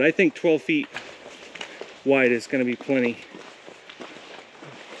 feet, but I think 12 feet wide is going to be plenty.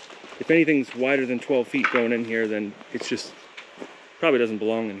 If anything's wider than 12 feet going in here, then it's just probably doesn't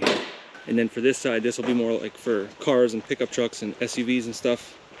belong in here. And then for this side, this will be more like for cars and pickup trucks and SUVs and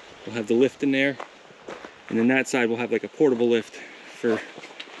stuff. We'll have the lift in there, and then that side will have like a portable lift for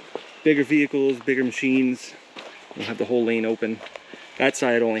bigger vehicles, bigger machines. We'll have the whole lane open. That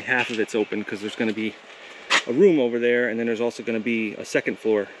side, only half of it's open because there's going to be a room over there, and then there's also going to be a second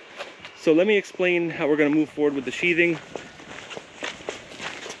floor. So let me explain how we're going to move forward with the sheathing.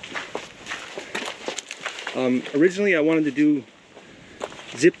 Originally I wanted to do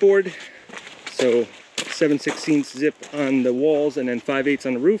zip board, so 7/16 zip on the walls and then 5/8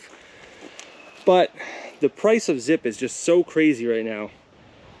 on the roof. But the price of zip is just so crazy right now.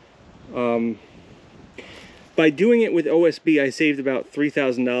 By doing it with OSB, I saved about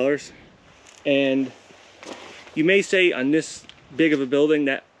 $3,000, and you may say on this big of a building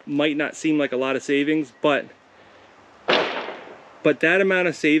that might not seem like a lot of savings, but that amount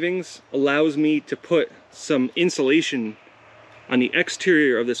of savings allows me to put some insulation on the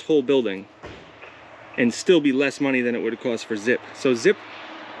exterior of this whole building and still be less money than it would cost for zip. So zip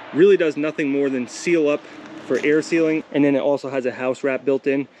really does nothing more than seal up for air sealing, and then it also has a house wrap built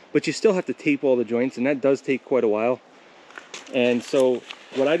in, but you still have to tape all the joints, and that does take quite a while. And so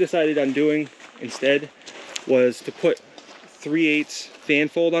what I decided on doing instead was to put 3/8 fan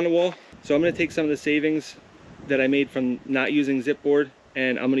fold on the wall. So I'm going to take some of the savings that I made from not using zip board,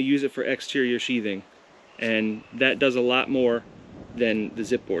 and I'm going to use it for exterior sheathing, and that does a lot more than the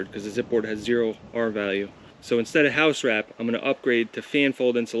zip board because the zip board has 0 R value. So instead of house wrap, I'm going to upgrade to fan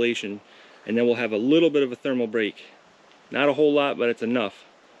fold insulation, and then we'll have a little bit of a thermal break. Not a whole lot, but it's enough.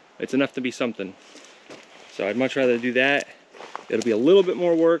 It's enough to be something. So I'd much rather do that. It'll be a little bit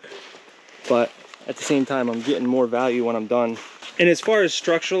more work, but at the same time I'm getting more value when I'm done. And as far as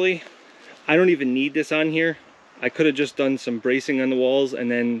structurally, I don't even need this on here. I could have just done some bracing on the walls,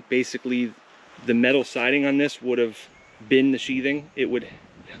 and then basically the metal siding on this would have been the sheathing. It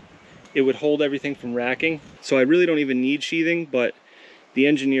would hold everything from racking. So I really don't even need sheathing, but the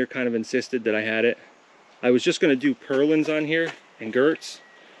engineer kind of insisted that I had it. I was just going to do purlins on here and girts,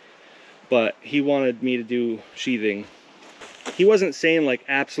 but he wanted me to do sheathing. He wasn't saying like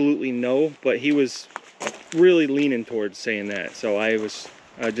absolutely no, but he was really leaning towards saying that. So I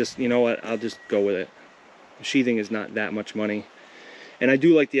just, you know what, I'll just go with it. Sheathing is not that much money. And I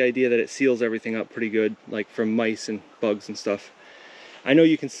do like the idea that it seals everything up pretty good, like from mice and bugs and stuff. I know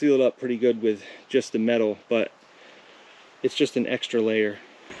you can seal it up pretty good with just the metal, but it's just an extra layer.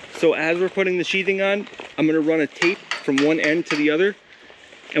 So as we're putting the sheathing on, I'm gonna run a tape from one end to the other,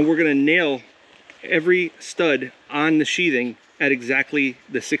 and we're gonna nail every stud on the sheathing at exactly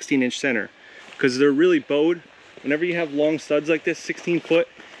the 16-inch center, because they're really bowed. Whenever you have long studs like this, 16 foot,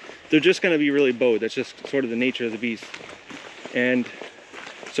 they're just gonna be really bowed. That's just sort of the nature of the beast. And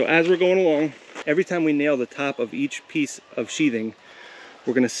so as we're going along, every time we nail the top of each piece of sheathing,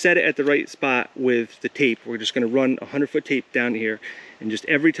 we're gonna set it at the right spot with the tape. We're just gonna run 100-foot tape down here, and just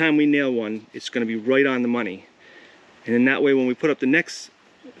every time we nail one, it's gonna be right on the money. And then that way, when we put up the next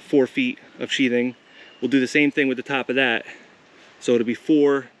 4 feet of sheathing, we'll do the same thing with the top of that. So it'll be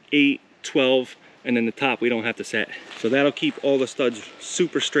 4, 8, 12, and then the top we don't have to set. So that'll keep all the studs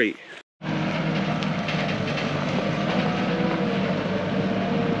super straight.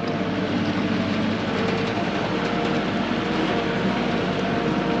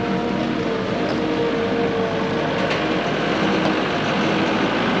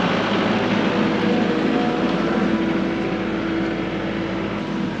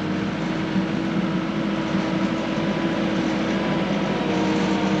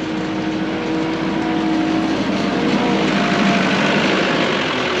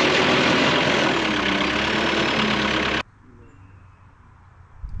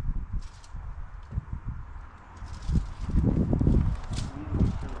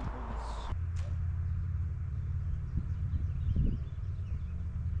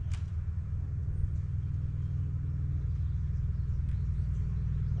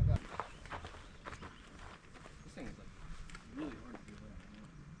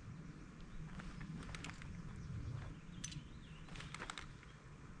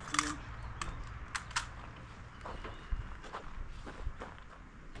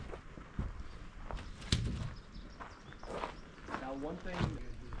 One thing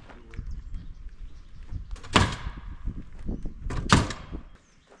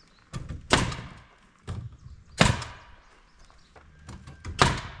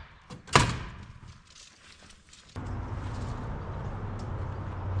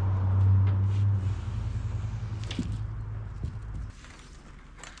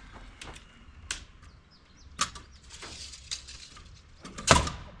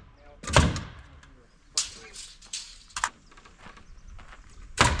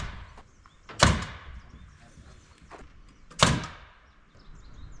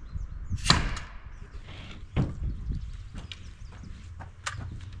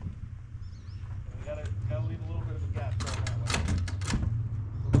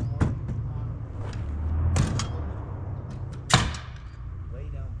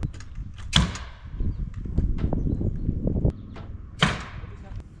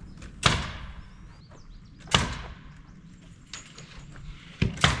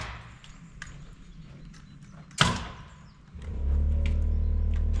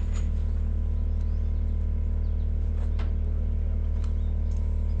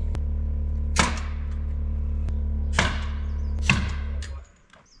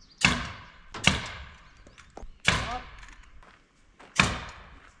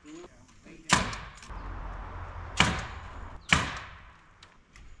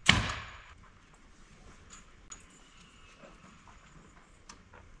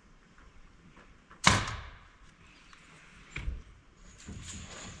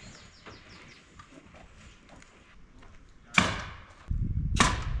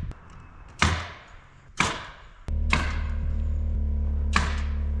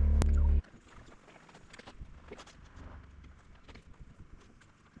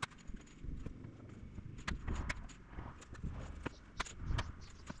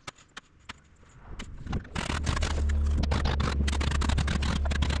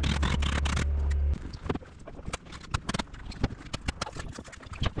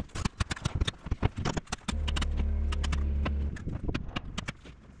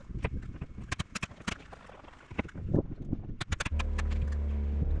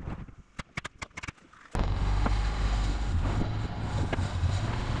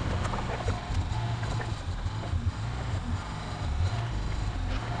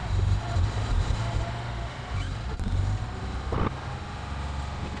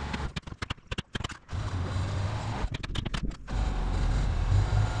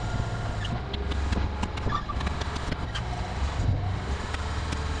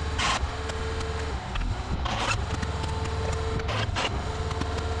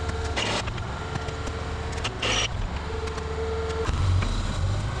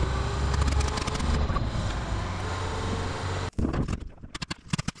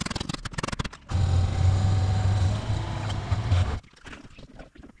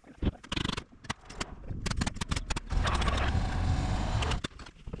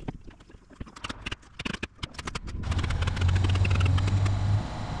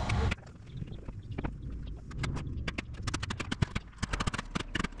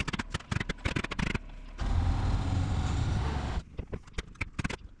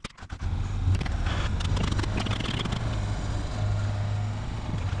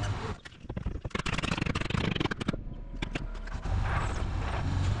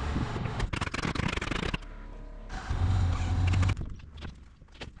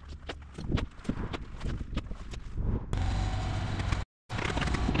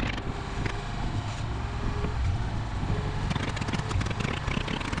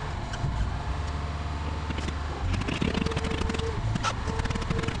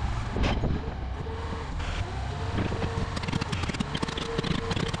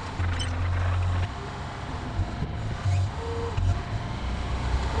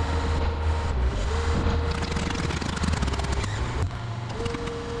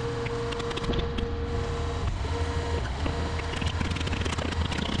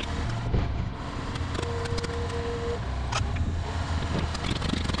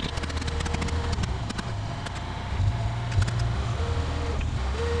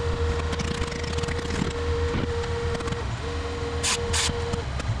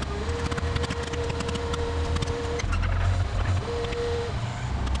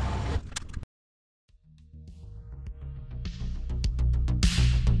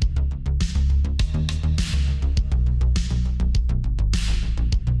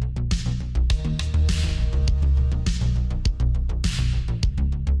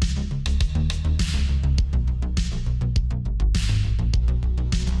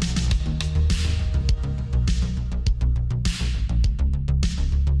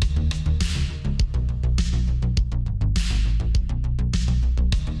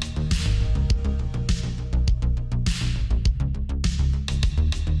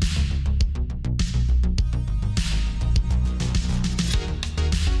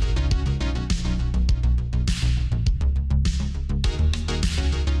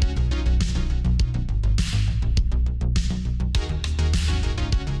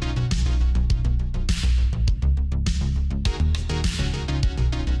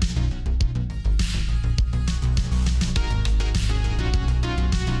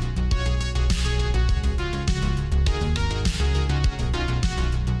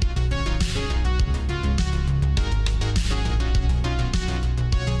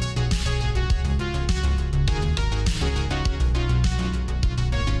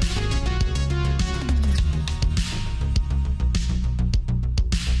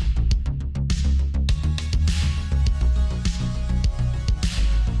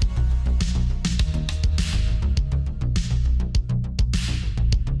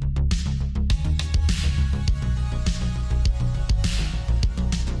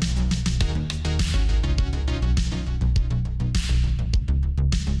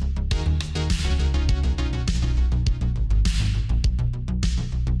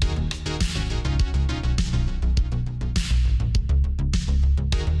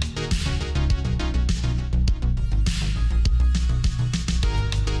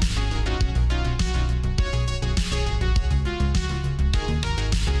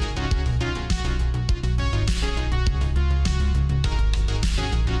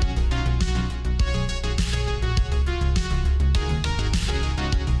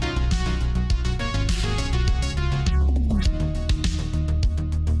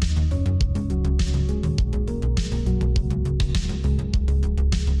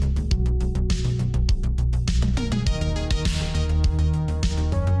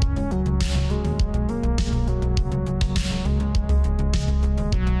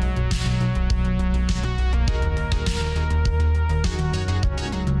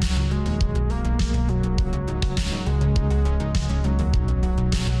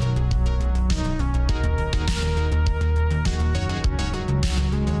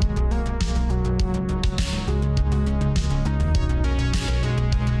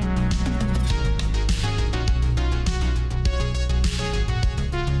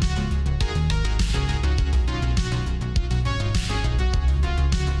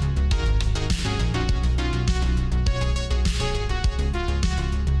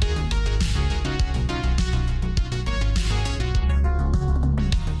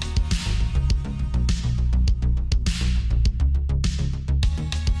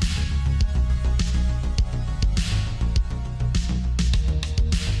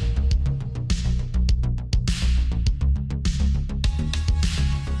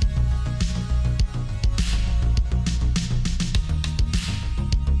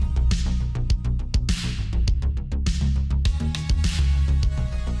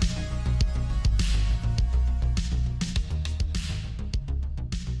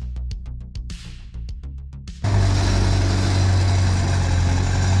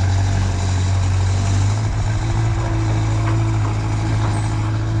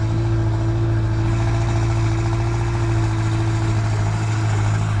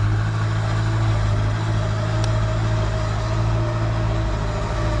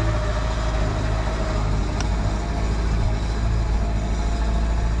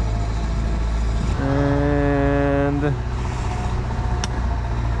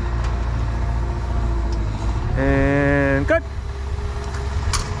And cut.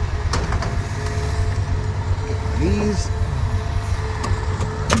 These.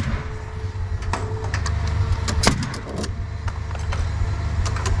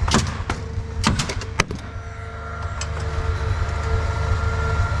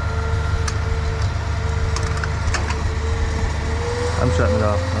 I'm shutting it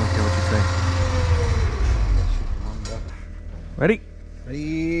off. I don't care what you say. Ready?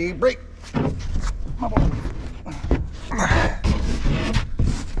 Ready, break. My boy.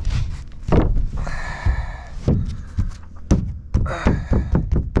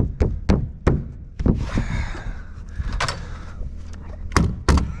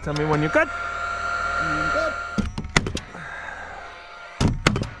 Tell me when you cut.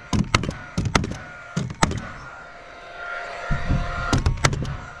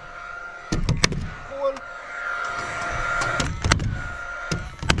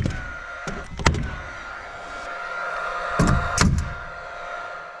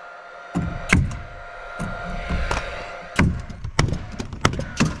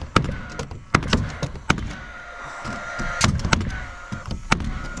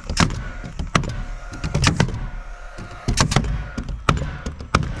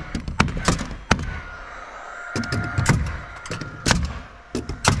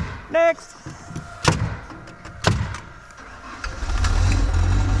 Next.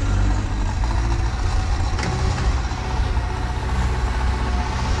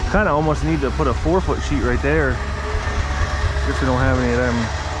 Kind of almost need to put a 4-foot sheet right there. Guess we don't have any of them.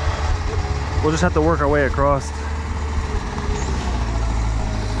 We'll just have to work our way across.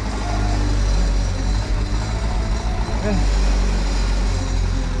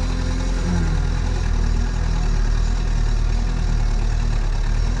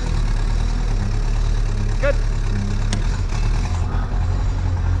 Good.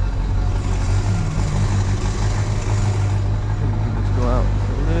 Just go out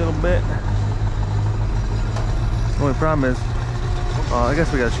a little bit. The only problem is, I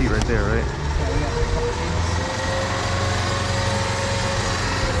guess we got a sheet right there, right?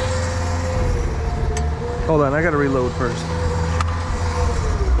 Hold on, I gotta reload first.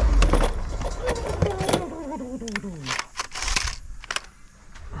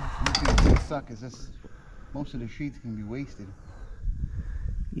 Suck is this, most of the sheets can be wasted.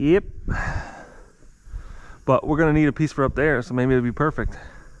 Yep. But we're gonna need a piece for up there, so maybe it'll be perfect.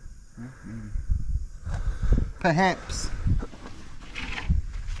 Yeah, maybe. Perhaps.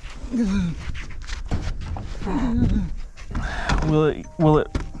 Will it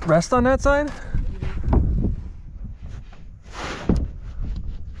rest on that side?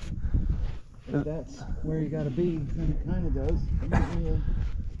 If that's where you gotta be, then it kind of does.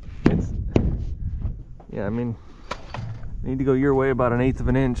 Yeah, I mean, need to go your way about 1/8 of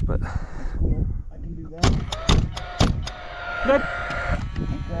an inch, but Cool. I can do that. good.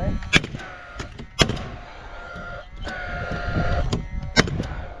 Okay.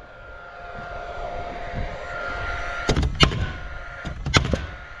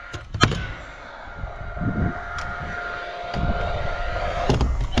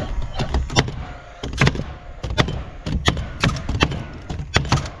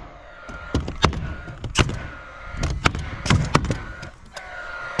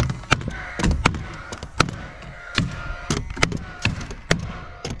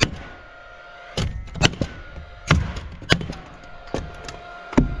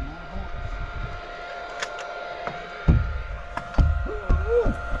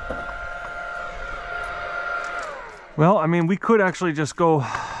 Well, I mean, we could actually just go,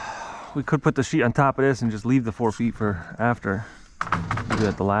 we could put the sheet on top of this and just leave the 4 feet for after. Do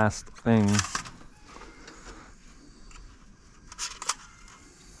that the last thing.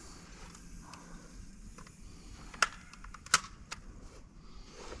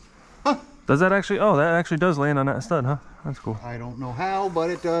 Huh. Does that actually, oh, that actually does land on that stud, huh? That's cool. I don't know how, but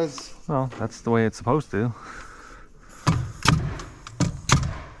it does. Well, that's the way it's supposed to.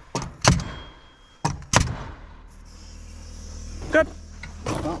 Good.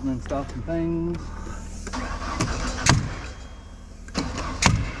 Something and stuff and things.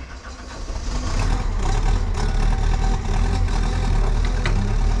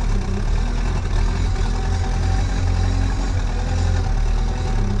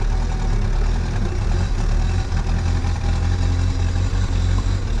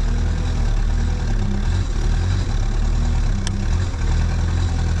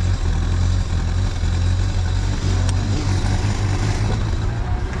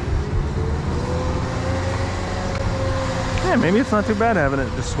 Yeah, maybe it's not too bad having it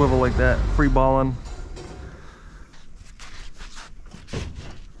just swivel like that, free balling.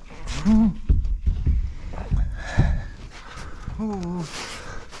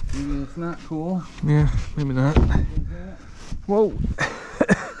 not cool. Yeah, maybe not. Whoa.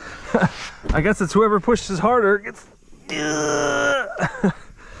 I guess it's whoever pushes harder gets.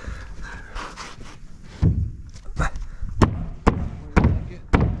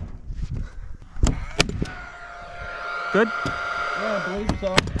 Good? Yeah, I believe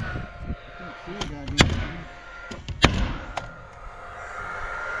so. Can't see a goddamn thing.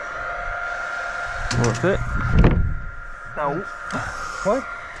 Will it fit? No. What?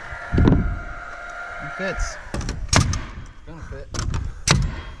 It fits. It's gonna fit.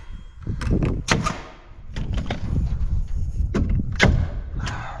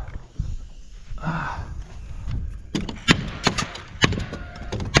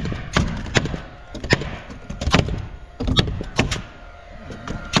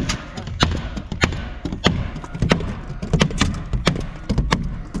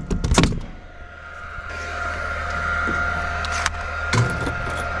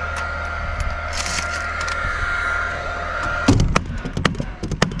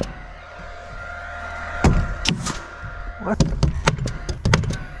 What?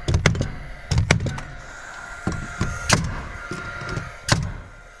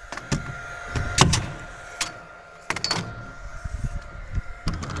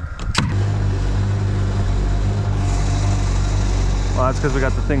 Well, that's because we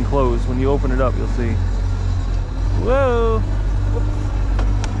got the thing closed. When you open it up, you'll see. Whoa!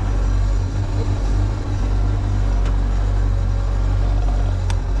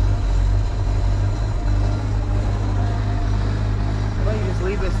 Why don't you just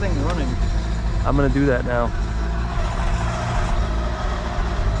leave this thing running? I'm gonna do that now.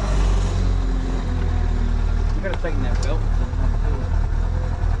 You gotta tighten that belt.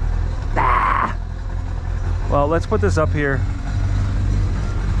 Well, let's put this up here.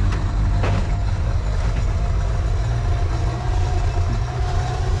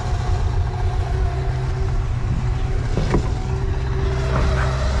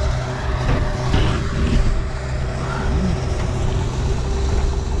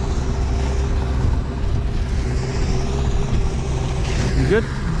 You good?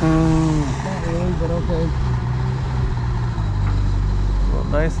 Not really, but okay. Well,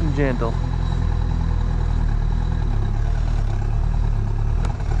 nice and gentle.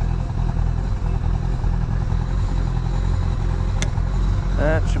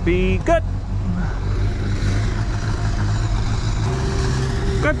 That should be good.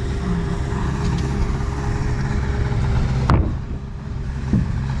 Good.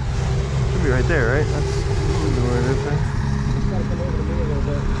 Should be right there, right? That's where it is, right? Gotta come over to me a little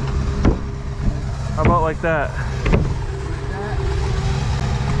bit. How about like that?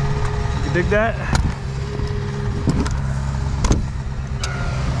 You dig that?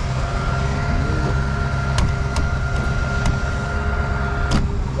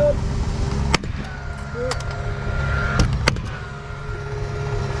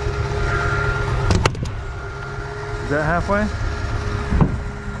 Is that halfway? Halfway.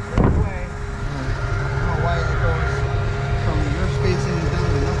 I don't know why it goes from your spacing down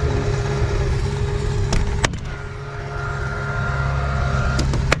to nothing.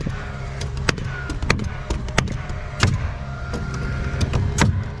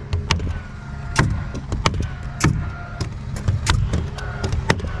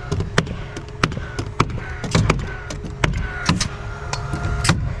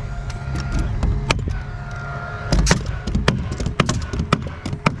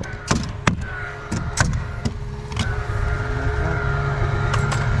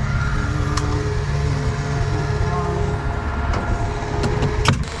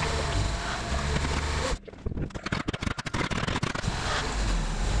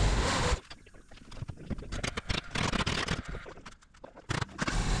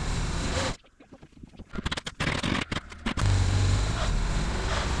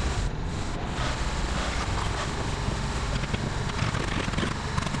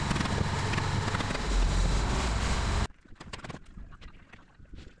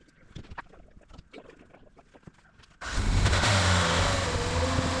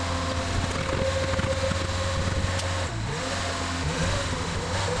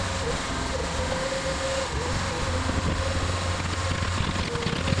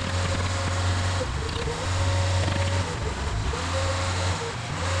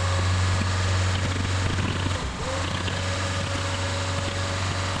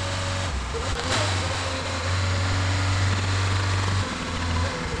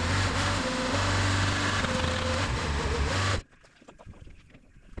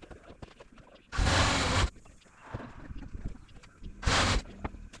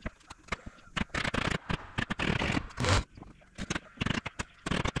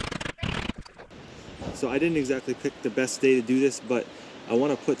 So I didn't exactly pick the best day to do this, but I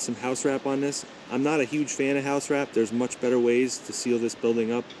want to put some house wrap on this. I'm not a huge fan of house wrap. There's much better ways to seal this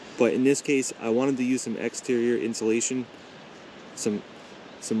building up. But in this case, I wanted to use some exterior insulation, some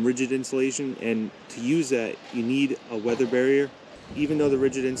rigid insulation, and to use that, you need a weather barrier. Even though the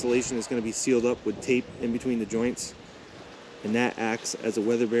rigid insulation is going to be sealed up with tape in between the joints, and that acts as a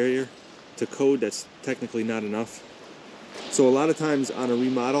weather barrier. To code, that's technically not enough. So a lot of times on a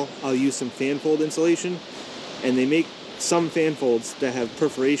remodel, I'll use some fan fold insulation, and they make some fan folds that have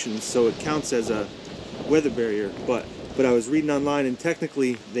perforations, so it counts as a weather barrier. But I was reading online, and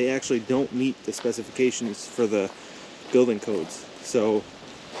technically they actually don't meet the specifications for the building codes. So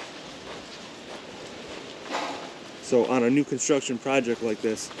on a new construction project like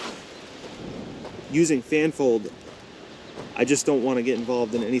this, using fan fold, I just don't want to get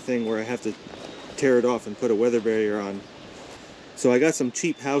involved in anything where I have to tear it off and put a weather barrier on. So I got some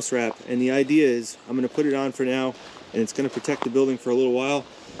cheap house wrap, and the idea is I'm going to put it on for now, and it's going to protect the building for a little while,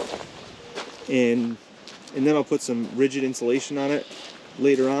 and then I'll put some rigid insulation on it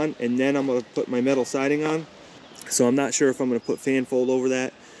later on, and then I'm going to put my metal siding on. So I'm not sure if I'm going to put fan fold over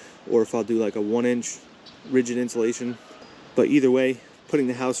that or if I'll do like a 1-inch rigid insulation. But either way, putting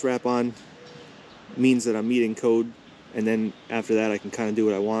the house wrap on means that I'm meeting code, and then after that I can kind of do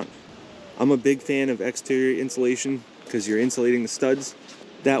what I want. I'm a big fan of exterior insulation because you're insulating the studs.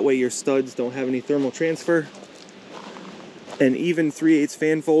 That way your studs don't have any thermal transfer. And even 3/8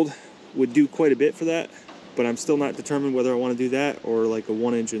 fan fold would do quite a bit for that, but I'm still not determined whether I want to do that or like a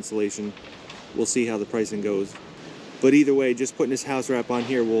 1-inch insulation. We'll see how the pricing goes. But either way, just putting this house wrap on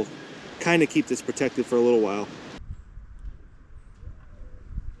here will kind of keep this protected for a little while.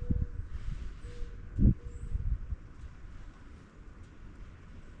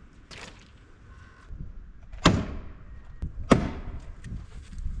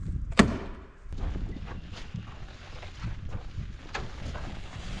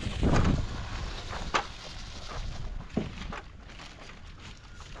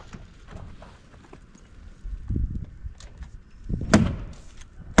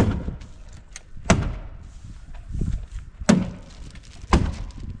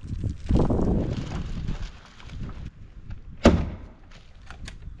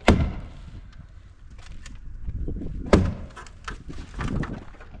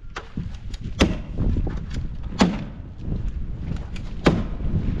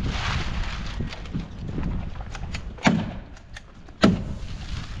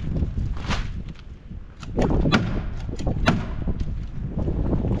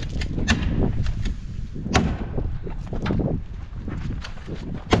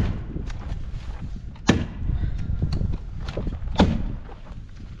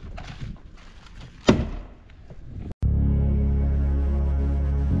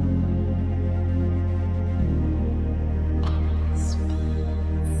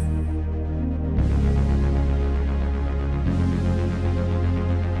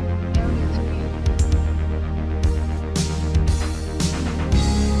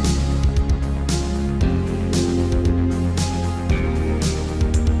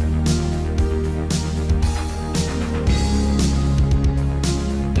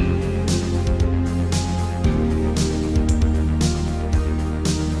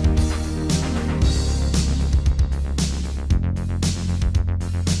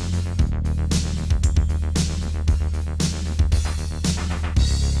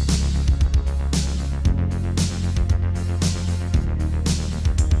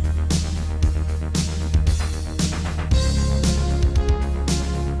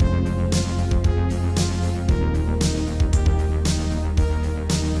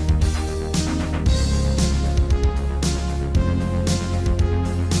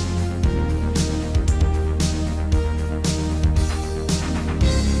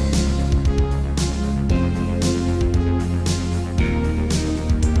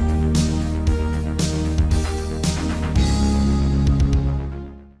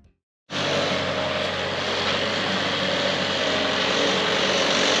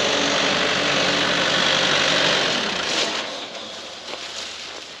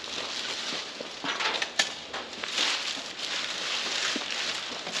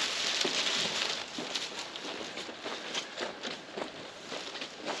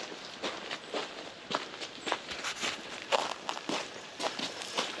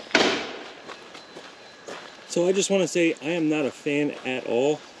 So I just want to say I am not a fan at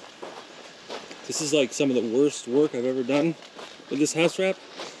all. This is like some of the worst work I've ever done with this house wrap.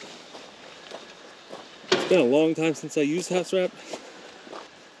 It's been a long time since I used house wrap.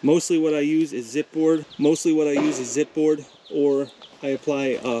 Mostly what I use is zip board. Or I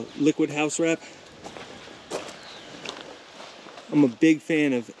apply liquid house wrap. I'm a big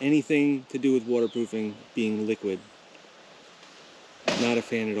fan of anything to do with waterproofing being liquid. Not a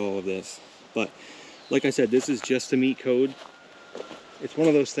fan at all of this. But like I said, this is just to meet code. It's one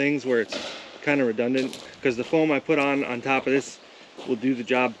of those things where it's kind of redundant because the foam I put on top of this will do the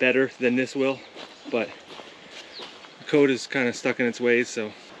job better than this will, but the code is kind of stuck in its ways.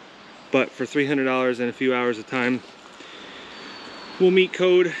 So, but for $300 and a few hours of time, we'll meet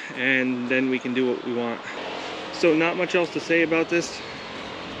code and then we can do what we want. So not much else to say about this.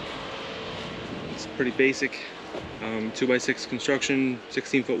 It's pretty basic. 2x6 construction,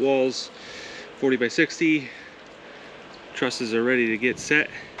 16-foot walls, 40x60. Trusses are ready to get set.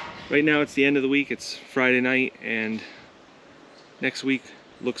 Right now it's the end of the week, it's Friday night, and next week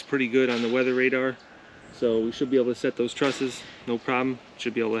looks pretty good on the weather radar. So we should be able to set those trusses, no problem.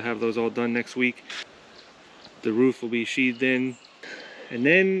 Should be able to have those all done next week. The roof will be sheathed in. And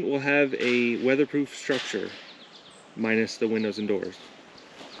then we'll have a weatherproof structure, minus the windows and doors.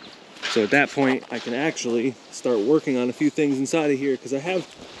 So at that point, I can actually start working on a few things inside of here, because I have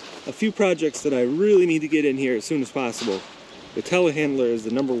a few projects that I really need to get in here as soon as possible. The telehandler is the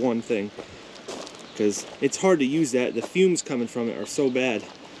 #1 thing, because it's hard to use that. The fumes coming from it are so bad.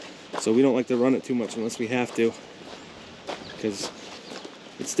 So we don't like to run it too much unless we have to, because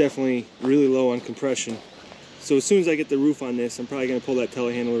it's definitely really low on compression. So as soon as I get the roof on this, I'm probably going to pull that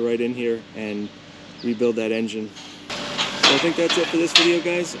telehandler right in here and rebuild that engine. So I think that's it for this video,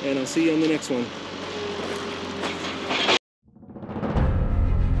 guys, and I'll see you on the next one.